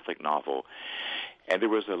amazing Catholic novel. And there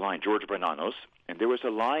was a line, George Bernanos, and there was a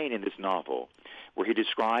line in this novel where he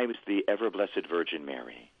describes the ever-blessed Virgin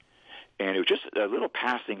Mary. And it was just a little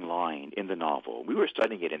passing line in the novel. We were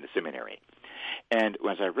studying it in the seminary. And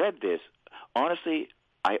as I read this, honestly,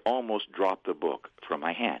 I almost dropped the book from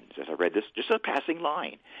my hands as I read this, just a passing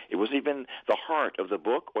line. It wasn't even the heart of the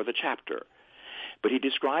book or the chapter. But he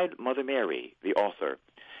described Mother Mary, the author,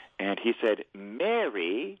 and he said,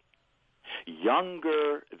 Mary,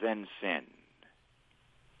 younger than sin.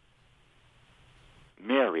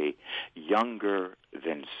 Mary, younger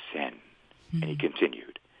than sin. And he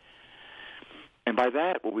continued. And by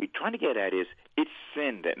that, what we're trying to get at is, it's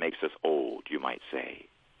sin that makes us old, you might say.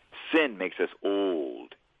 Sin makes us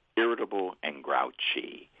old, irritable, and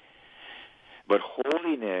grouchy. But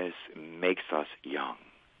holiness makes us young.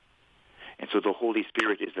 And so the Holy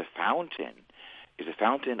Spirit is the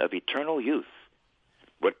fountain of eternal youth.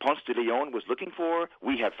 What Ponce de Leon was looking for,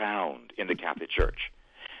 we have found in the Catholic Church.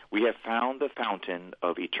 We have found the fountain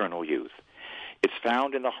of eternal youth. It's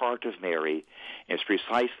found in the heart of Mary, and it's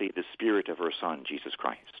precisely the spirit of her Son, Jesus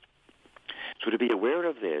Christ. So to be aware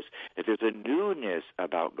of this, that there's a newness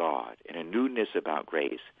about God and a newness about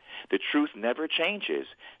grace. The truth never changes,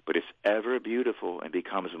 but it's ever beautiful and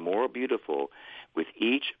becomes more beautiful with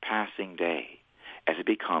each passing day as it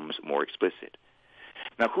becomes more explicit.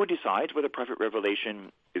 Now, who decides whether private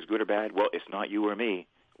revelation is good or bad? Well, it's not you or me.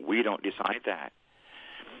 We don't decide that.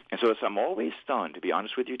 And so I'm always stunned, to be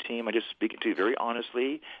honest with you, team. I just speak to you very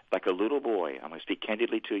honestly, like a little boy. I'm going to speak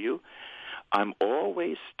candidly to you. I'm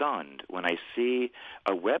always stunned when I see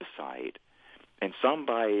a website and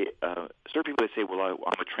certain people that say, well,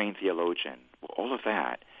 I'm a trained theologian, well, all of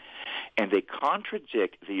that, and they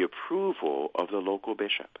contradict the approval of the local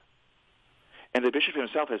bishop. And the bishop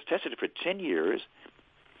himself has tested it for 10 years,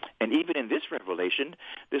 and even in this revelation,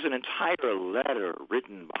 there's an entire letter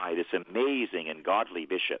written by this amazing and godly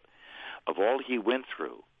bishop of all he went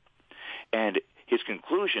through. And his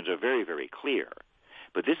conclusions are very, very clear.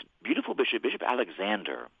 But this beautiful bishop, Bishop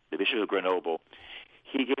Alexander, the Bishop of Grenoble,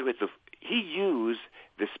 he used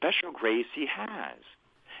the special grace he has.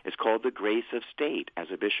 It's called the grace of state as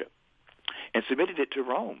a bishop, and submitted it to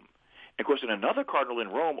Rome. And of course, another cardinal in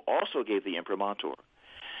Rome also gave the imprimatur.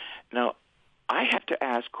 Now, I have to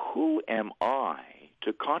ask, who am I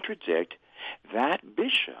to contradict that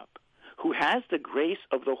bishop who has the grace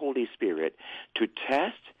of the Holy Spirit to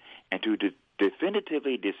test and to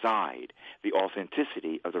definitively decide the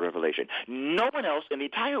authenticity of the revelation? No one else in the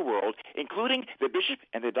entire world, including the bishop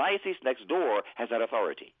and the diocese next door, has that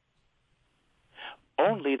authority.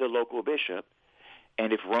 Only the local bishop.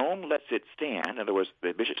 And if Rome lets it stand, in other words,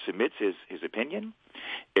 the bishop submits his opinion,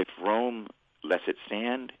 if Rome lets it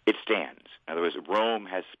stand, it stands. In other words, Rome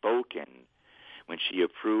has spoken when she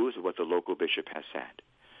approves of what the local bishop has said.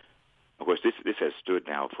 Of course, this has stood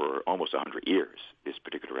now for almost 100 years, this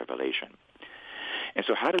particular revelation. And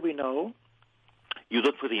so how do we know? You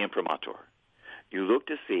look for the imprimatur. You look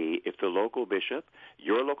to see if the local bishop,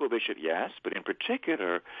 your local bishop, yes, but in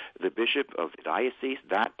particular the bishop of the diocese,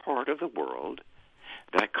 that part of the world,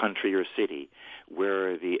 that country or city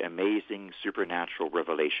where the amazing supernatural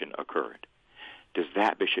revelation occurred. Does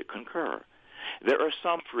that bishop concur? There are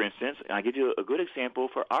some, for instance, and I'll give you a good example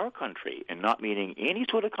for our country, and not meaning any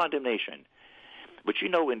sort of condemnation, but you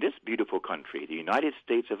know, in this beautiful country, the United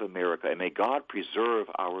States of America, and may God preserve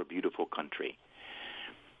our beautiful country.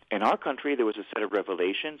 In our country, there was a set of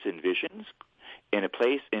revelations and visions in a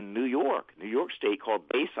place in New York State called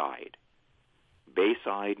Bayside,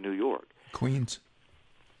 New York. Queens.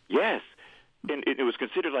 Yes, and it was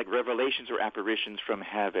considered like revelations or apparitions from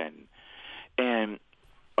heaven. And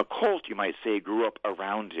a cult, you might say, grew up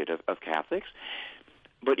around it of Catholics.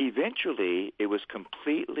 But eventually, it was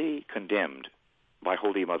completely condemned by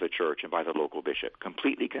Holy Mother Church and by the local bishop,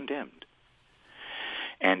 completely condemned.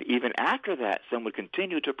 And even after that, some would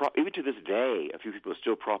continue to, even to this day, a few people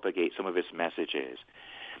still propagate some of its messages.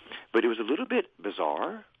 But it was a little bit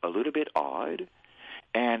bizarre, a little bit odd,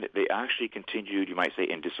 and they actually continued, you might say,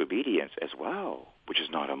 in disobedience as well, which is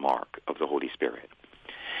not a mark of the Holy Spirit.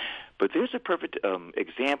 But there's a perfect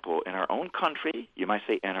example in our own country, you might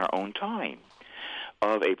say in our own time,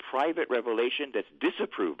 of a private revelation that's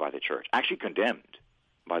disapproved by the church, actually condemned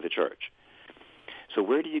by the church. So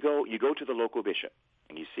where do you go? You go to the local bishop,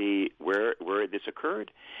 and you see where this occurred.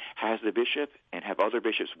 Has the bishop and have other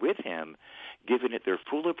bishops with him given it their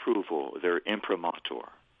full approval, their imprimatur?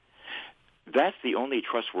 That's the only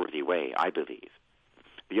trustworthy way, I believe.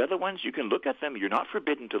 The other ones, you can look at them. You're not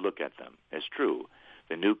forbidden to look at them. It's true.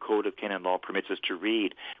 The new Code of Canon Law permits us to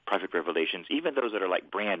read private revelations, even those that are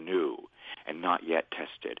like brand new and not yet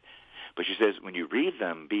tested. But she says, when you read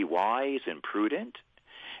them, be wise and prudent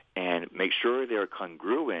and make sure they're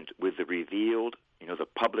congruent with the revealed, the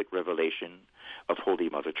public revelation of Holy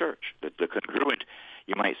Mother Church. The congruent,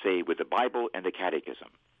 you might say, with the Bible and the Catechism.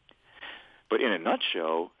 But in a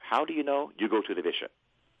nutshell, how do you know? You go to the bishop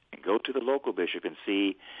and go to the local bishop and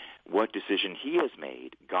see what decision he has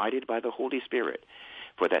made, guided by the Holy Spirit,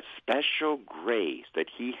 for that special grace that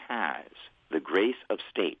he has, the grace of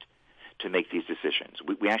state, to make these decisions.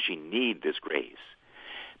 We actually need this grace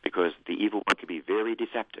because the evil one can be very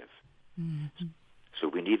deceptive. Mm-hmm. So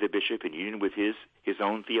we need the bishop in union with his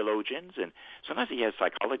own theologians, and sometimes he has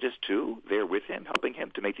psychologists too there with him, helping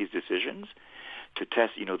him to make these decisions, to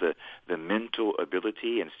test, the mental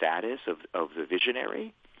ability and status of the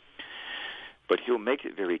visionary. But he'll make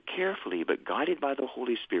it very carefully, but guided by the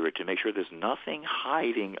Holy Spirit, to make sure there's nothing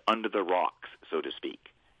hiding under the rocks, so to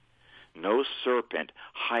speak. No serpent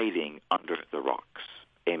hiding under the rocks.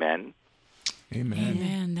 Amen? Amen.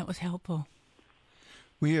 Amen. That was helpful.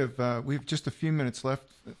 We have just a few minutes left,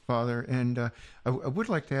 Father, and I would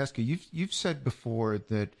like to ask you. You've said before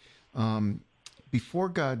that before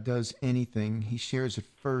God does anything, He shares it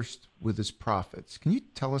first with His prophets. Can you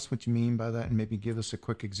tell us what you mean by that, and maybe give us a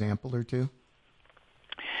quick example or two?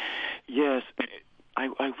 Yes,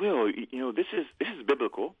 I will. This is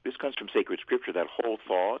biblical. This comes from sacred Scripture. That whole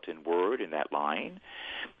thought and word in that line,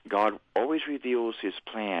 God always reveals His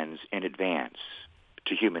plans in advance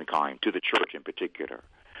to humankind, to the church in particular.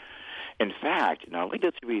 In fact, not only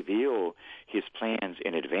does He reveal His plans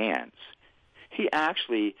in advance,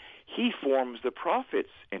 He forms the prophets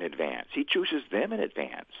in advance. He chooses them in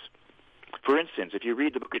advance. For instance, if you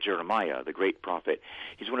read the book of Jeremiah, the great prophet,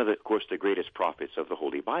 he's one of course, the greatest prophets of the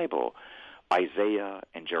Holy Bible. Isaiah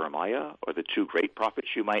and Jeremiah are the two great prophets,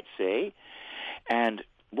 you might say. And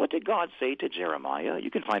what did God say to Jeremiah? You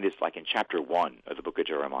can find this like in chapter 1 of the book of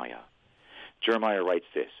Jeremiah. Jeremiah writes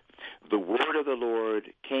this, "The word of the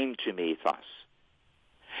Lord came to me thus.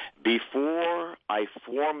 Before I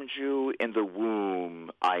formed you in the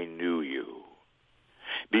womb, I knew you.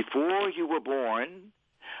 Before you were born,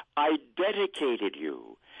 I dedicated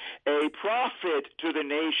you. A prophet to the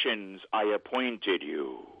nations, I appointed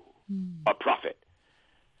you." A prophet.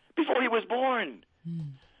 Before he was born.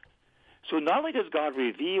 So not only does God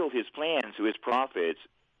reveal His plans to His prophets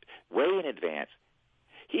way in advance,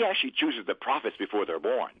 He actually chooses the prophets before they're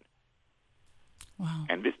born. Wow.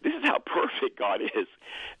 And this is how perfect God is,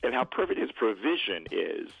 and how perfect His provision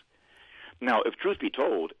is. Now, if truth be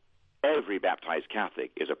told, every baptized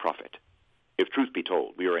Catholic is a prophet. If truth be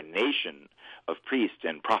told, we are a nation of priests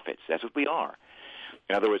and prophets. That's what we are.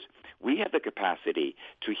 In other words, we have the capacity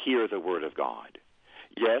to hear the Word of God.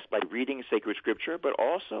 Yes, by reading sacred Scripture, but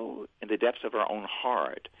also in the depths of our own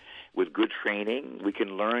heart. With good training, we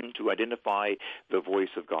can learn to identify the voice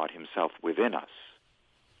of God Himself within us.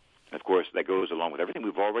 Of course, that goes along with everything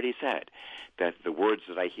we've already said, that the words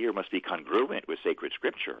that I hear must be congruent with sacred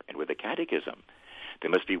Scripture and with the Catechism. They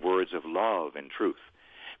must be words of love and truth.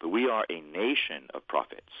 But we are a nation of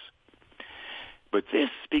prophets. But this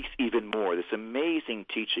speaks even more, this amazing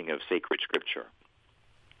teaching of sacred Scripture.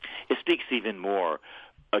 It speaks even more,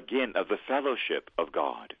 again, of the fellowship of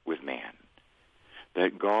God with man,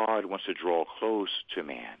 that God wants to draw close to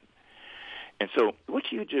man. And so what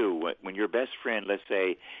do you do when your best friend, let's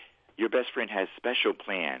say, your best friend has special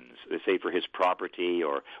plans, let's say for his property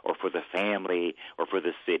or for the family or for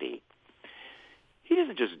the city? He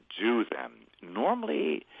doesn't just do them.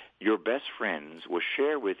 Normally, your best friends will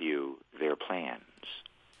share with you their plans.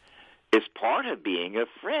 It's part of being a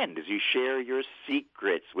friend as you share your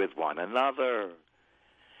secrets with one another.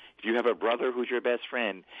 If you have a brother who's your best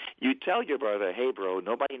friend, you tell your brother, "Hey, bro,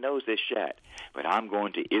 nobody knows this yet, but I'm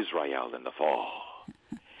going to Israel in the fall."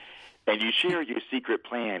 And you share your secret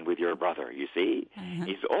plan with your brother, you see?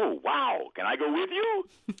 He says, "Oh, wow, can I go with you?"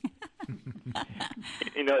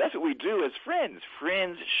 That's what we do as friends.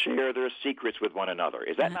 Friends share their secrets with one another.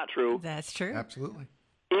 Is that not true? That's true. Absolutely.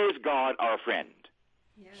 Is God our friend?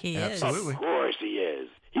 He is. Absolutely. Of course He is.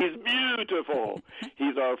 He's beautiful.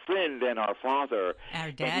 He's our friend and our Father.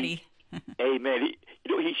 Our daddy. Amen.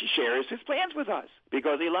 He shares His plans with us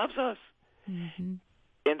because He loves us. Mm-hmm.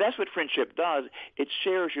 And that's what friendship does. It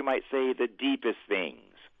shares, you might say, the deepest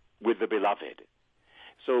things with the beloved.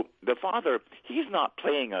 So the Father, He's not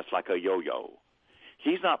playing us like a yo-yo.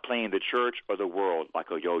 He's not playing the church or the world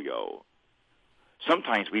like a yo-yo.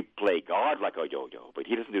 Sometimes we play God like a yo-yo, but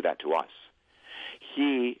He doesn't do that to us.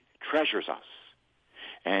 He treasures us.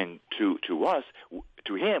 And to us,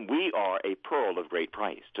 to Him, we are a pearl of great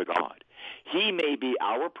price to God. He may be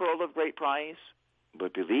our pearl of great price,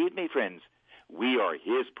 but believe me, friends, we are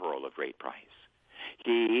His pearl of great price.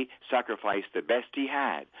 He sacrificed the best He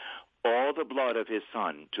had, all the blood of His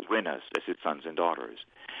Son, to win us as His sons and daughters.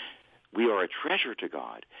 We are a treasure to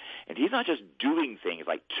God. And He's not just doing things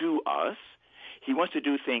like to us. He wants to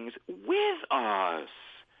do things with us.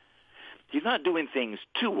 He's not doing things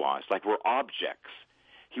to us like we're objects.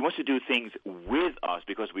 He wants to do things with us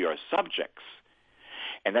because we are subjects.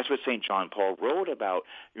 And that's what St. John Paul wrote about,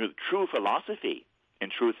 true philosophy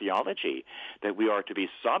and true theology, that we are to be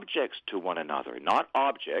subjects to one another, not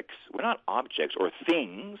objects. We're not objects or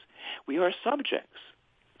things. We are subjects.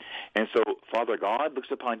 And so Father God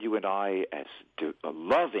looks upon you and I as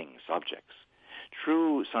loving subjects,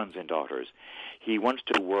 true sons and daughters. He wants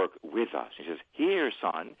to work with us. He says, here,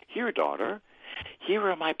 son, here, daughter, here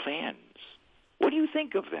are my plans. What do you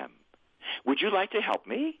think of them? Would you like to help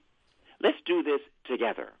me? Let's do this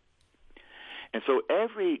together. And so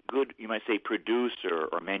every good, you might say, producer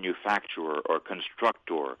or manufacturer or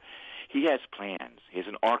constructor, he has plans. He has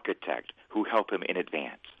an architect who help him in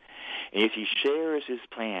advance. And yet he shares his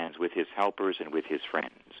plans with his helpers and with his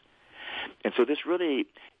friends. And so this really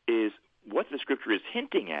is what the Scripture is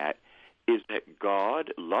hinting at, is that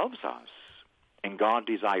God loves us and God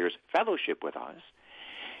desires fellowship with us.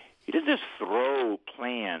 He doesn't just throw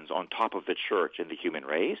plans on top of the church and the human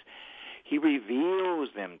race. He reveals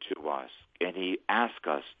them to us, and he asks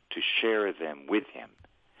us to share them with him,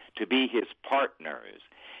 to be his partners.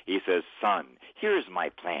 He says, son, here's my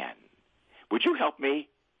plan. Would you help me?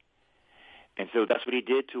 And so that's what he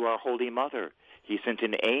did to our Holy Mother. He sent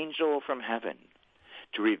an angel from heaven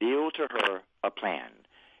to reveal to her a plan.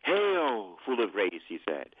 Hail, full of grace, he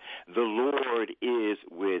said, the Lord is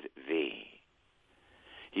with thee.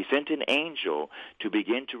 He sent an angel to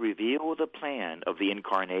begin to reveal the plan of the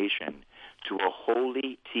incarnation to a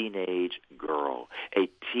holy teenage girl, a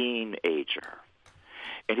teenager.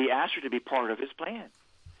 And he asked her to be part of his plan.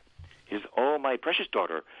 He says, oh, my precious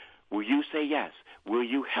daughter, will you say yes? Will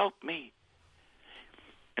you help me?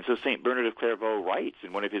 And so St. Bernard of Clairvaux writes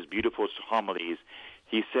in one of his beautiful homilies,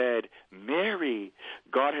 he said, Mary,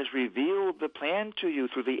 God has revealed the plan to you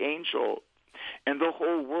through the angel, and the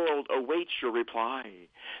whole world awaits your reply.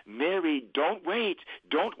 Mary, don't wait,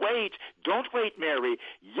 don't wait, don't wait, Mary.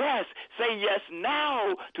 Yes, say yes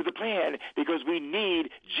now to the plan, because we need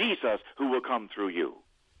Jesus who will come through you.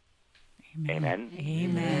 Amen.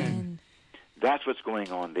 Amen. That's what's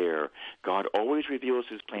going on there. God always reveals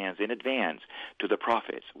his plans in advance to the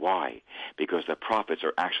prophets. Why? Because the prophets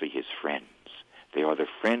are actually his friends. They are the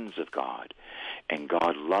friends of God. And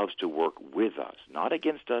God loves to work with us, not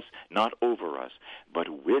against us, not over us,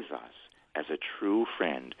 but with us as a true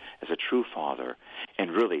friend, as a true father,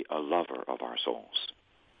 and really a lover of our souls.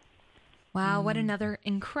 Wow, what another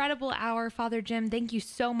incredible hour, Father Jim. Thank you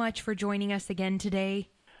so much for joining us again today.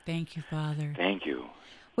 Thank you, Father. Thank you.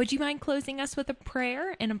 Would you mind closing us with a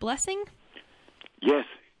prayer and a blessing? Yes.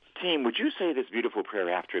 Team, would you say this beautiful prayer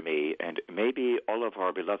after me, and maybe all of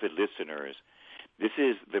our beloved listeners? This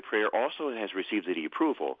is the prayer also that has received the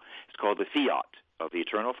approval. It's called the Fiat of the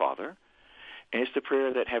Eternal Father, and it's the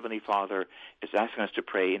prayer that Heavenly Father is asking us to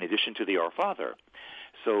pray in addition to the Our Father.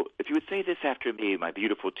 So if you would say this after me, my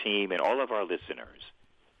beautiful team, and all of our listeners.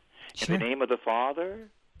 Sure. In the name of the Father,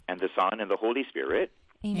 and the Son, and the Holy Spirit.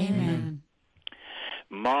 Amen.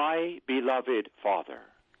 My beloved Father,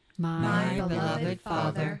 My beloved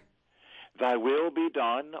Father, thy will be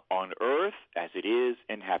done on earth as it is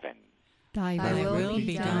in heaven. Thy will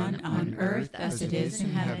be done on earth as it is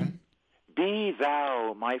in heaven. Be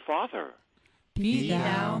thou my Father. Be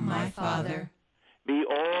thou my Father. Be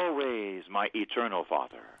always my eternal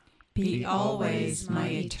Father. Be always my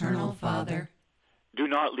eternal Father. Do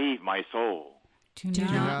not leave my soul. Do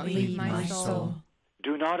not leave my soul.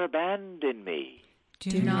 Do not abandon me.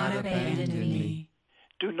 Do not abandon me.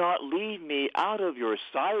 Do not leave me out of your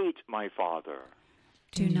sight, my Father.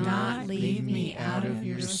 Do not leave me out of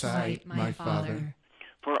your sight, my Father.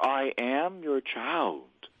 For I am your child,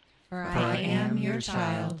 For I am your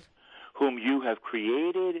child, whom you have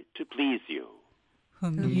created to please you,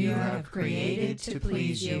 whom you have created to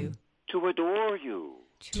please you, to adore you,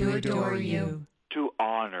 to adore you, to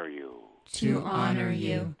honor you, to honor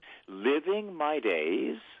you, living my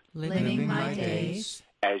days living my days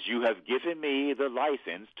as you have given me the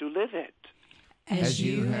license to live it. as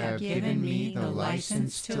you have given me the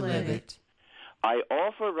license to live it. I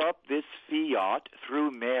offer up this fiat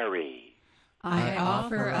through Mary I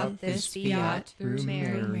offer up this fiat through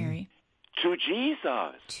Mary to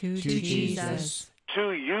Jesus, to Jesus,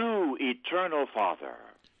 to you, eternal Father.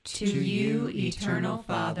 to you, eternal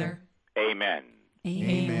Father. Amen.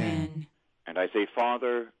 Amen. And I say,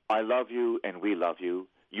 Father, I love you and we love you.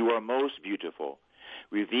 You are most beautiful.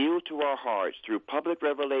 Revealed to our hearts through public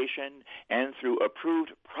revelation and through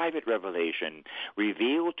approved private revelation.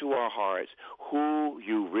 Reveal to our hearts who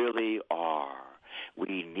you really are.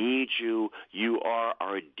 We need you. You are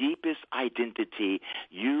our deepest identity.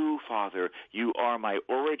 You, Father, you are my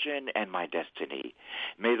origin and my destiny.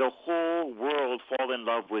 May the whole world fall in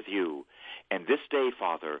love with you. And this day,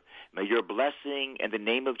 Father, may your blessing in the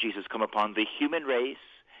name of Jesus come upon the human race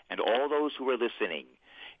and all those who are listening.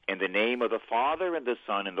 In the name of the Father and the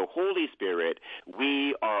Son and the Holy Spirit,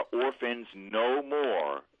 we are orphans no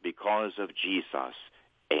more because of Jesus.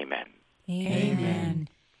 Amen. Amen.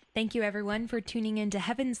 Thank you, everyone, for tuning in to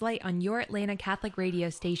Heaven's Light on your Atlanta Catholic radio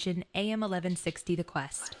station, AM 1160 The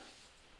Quest.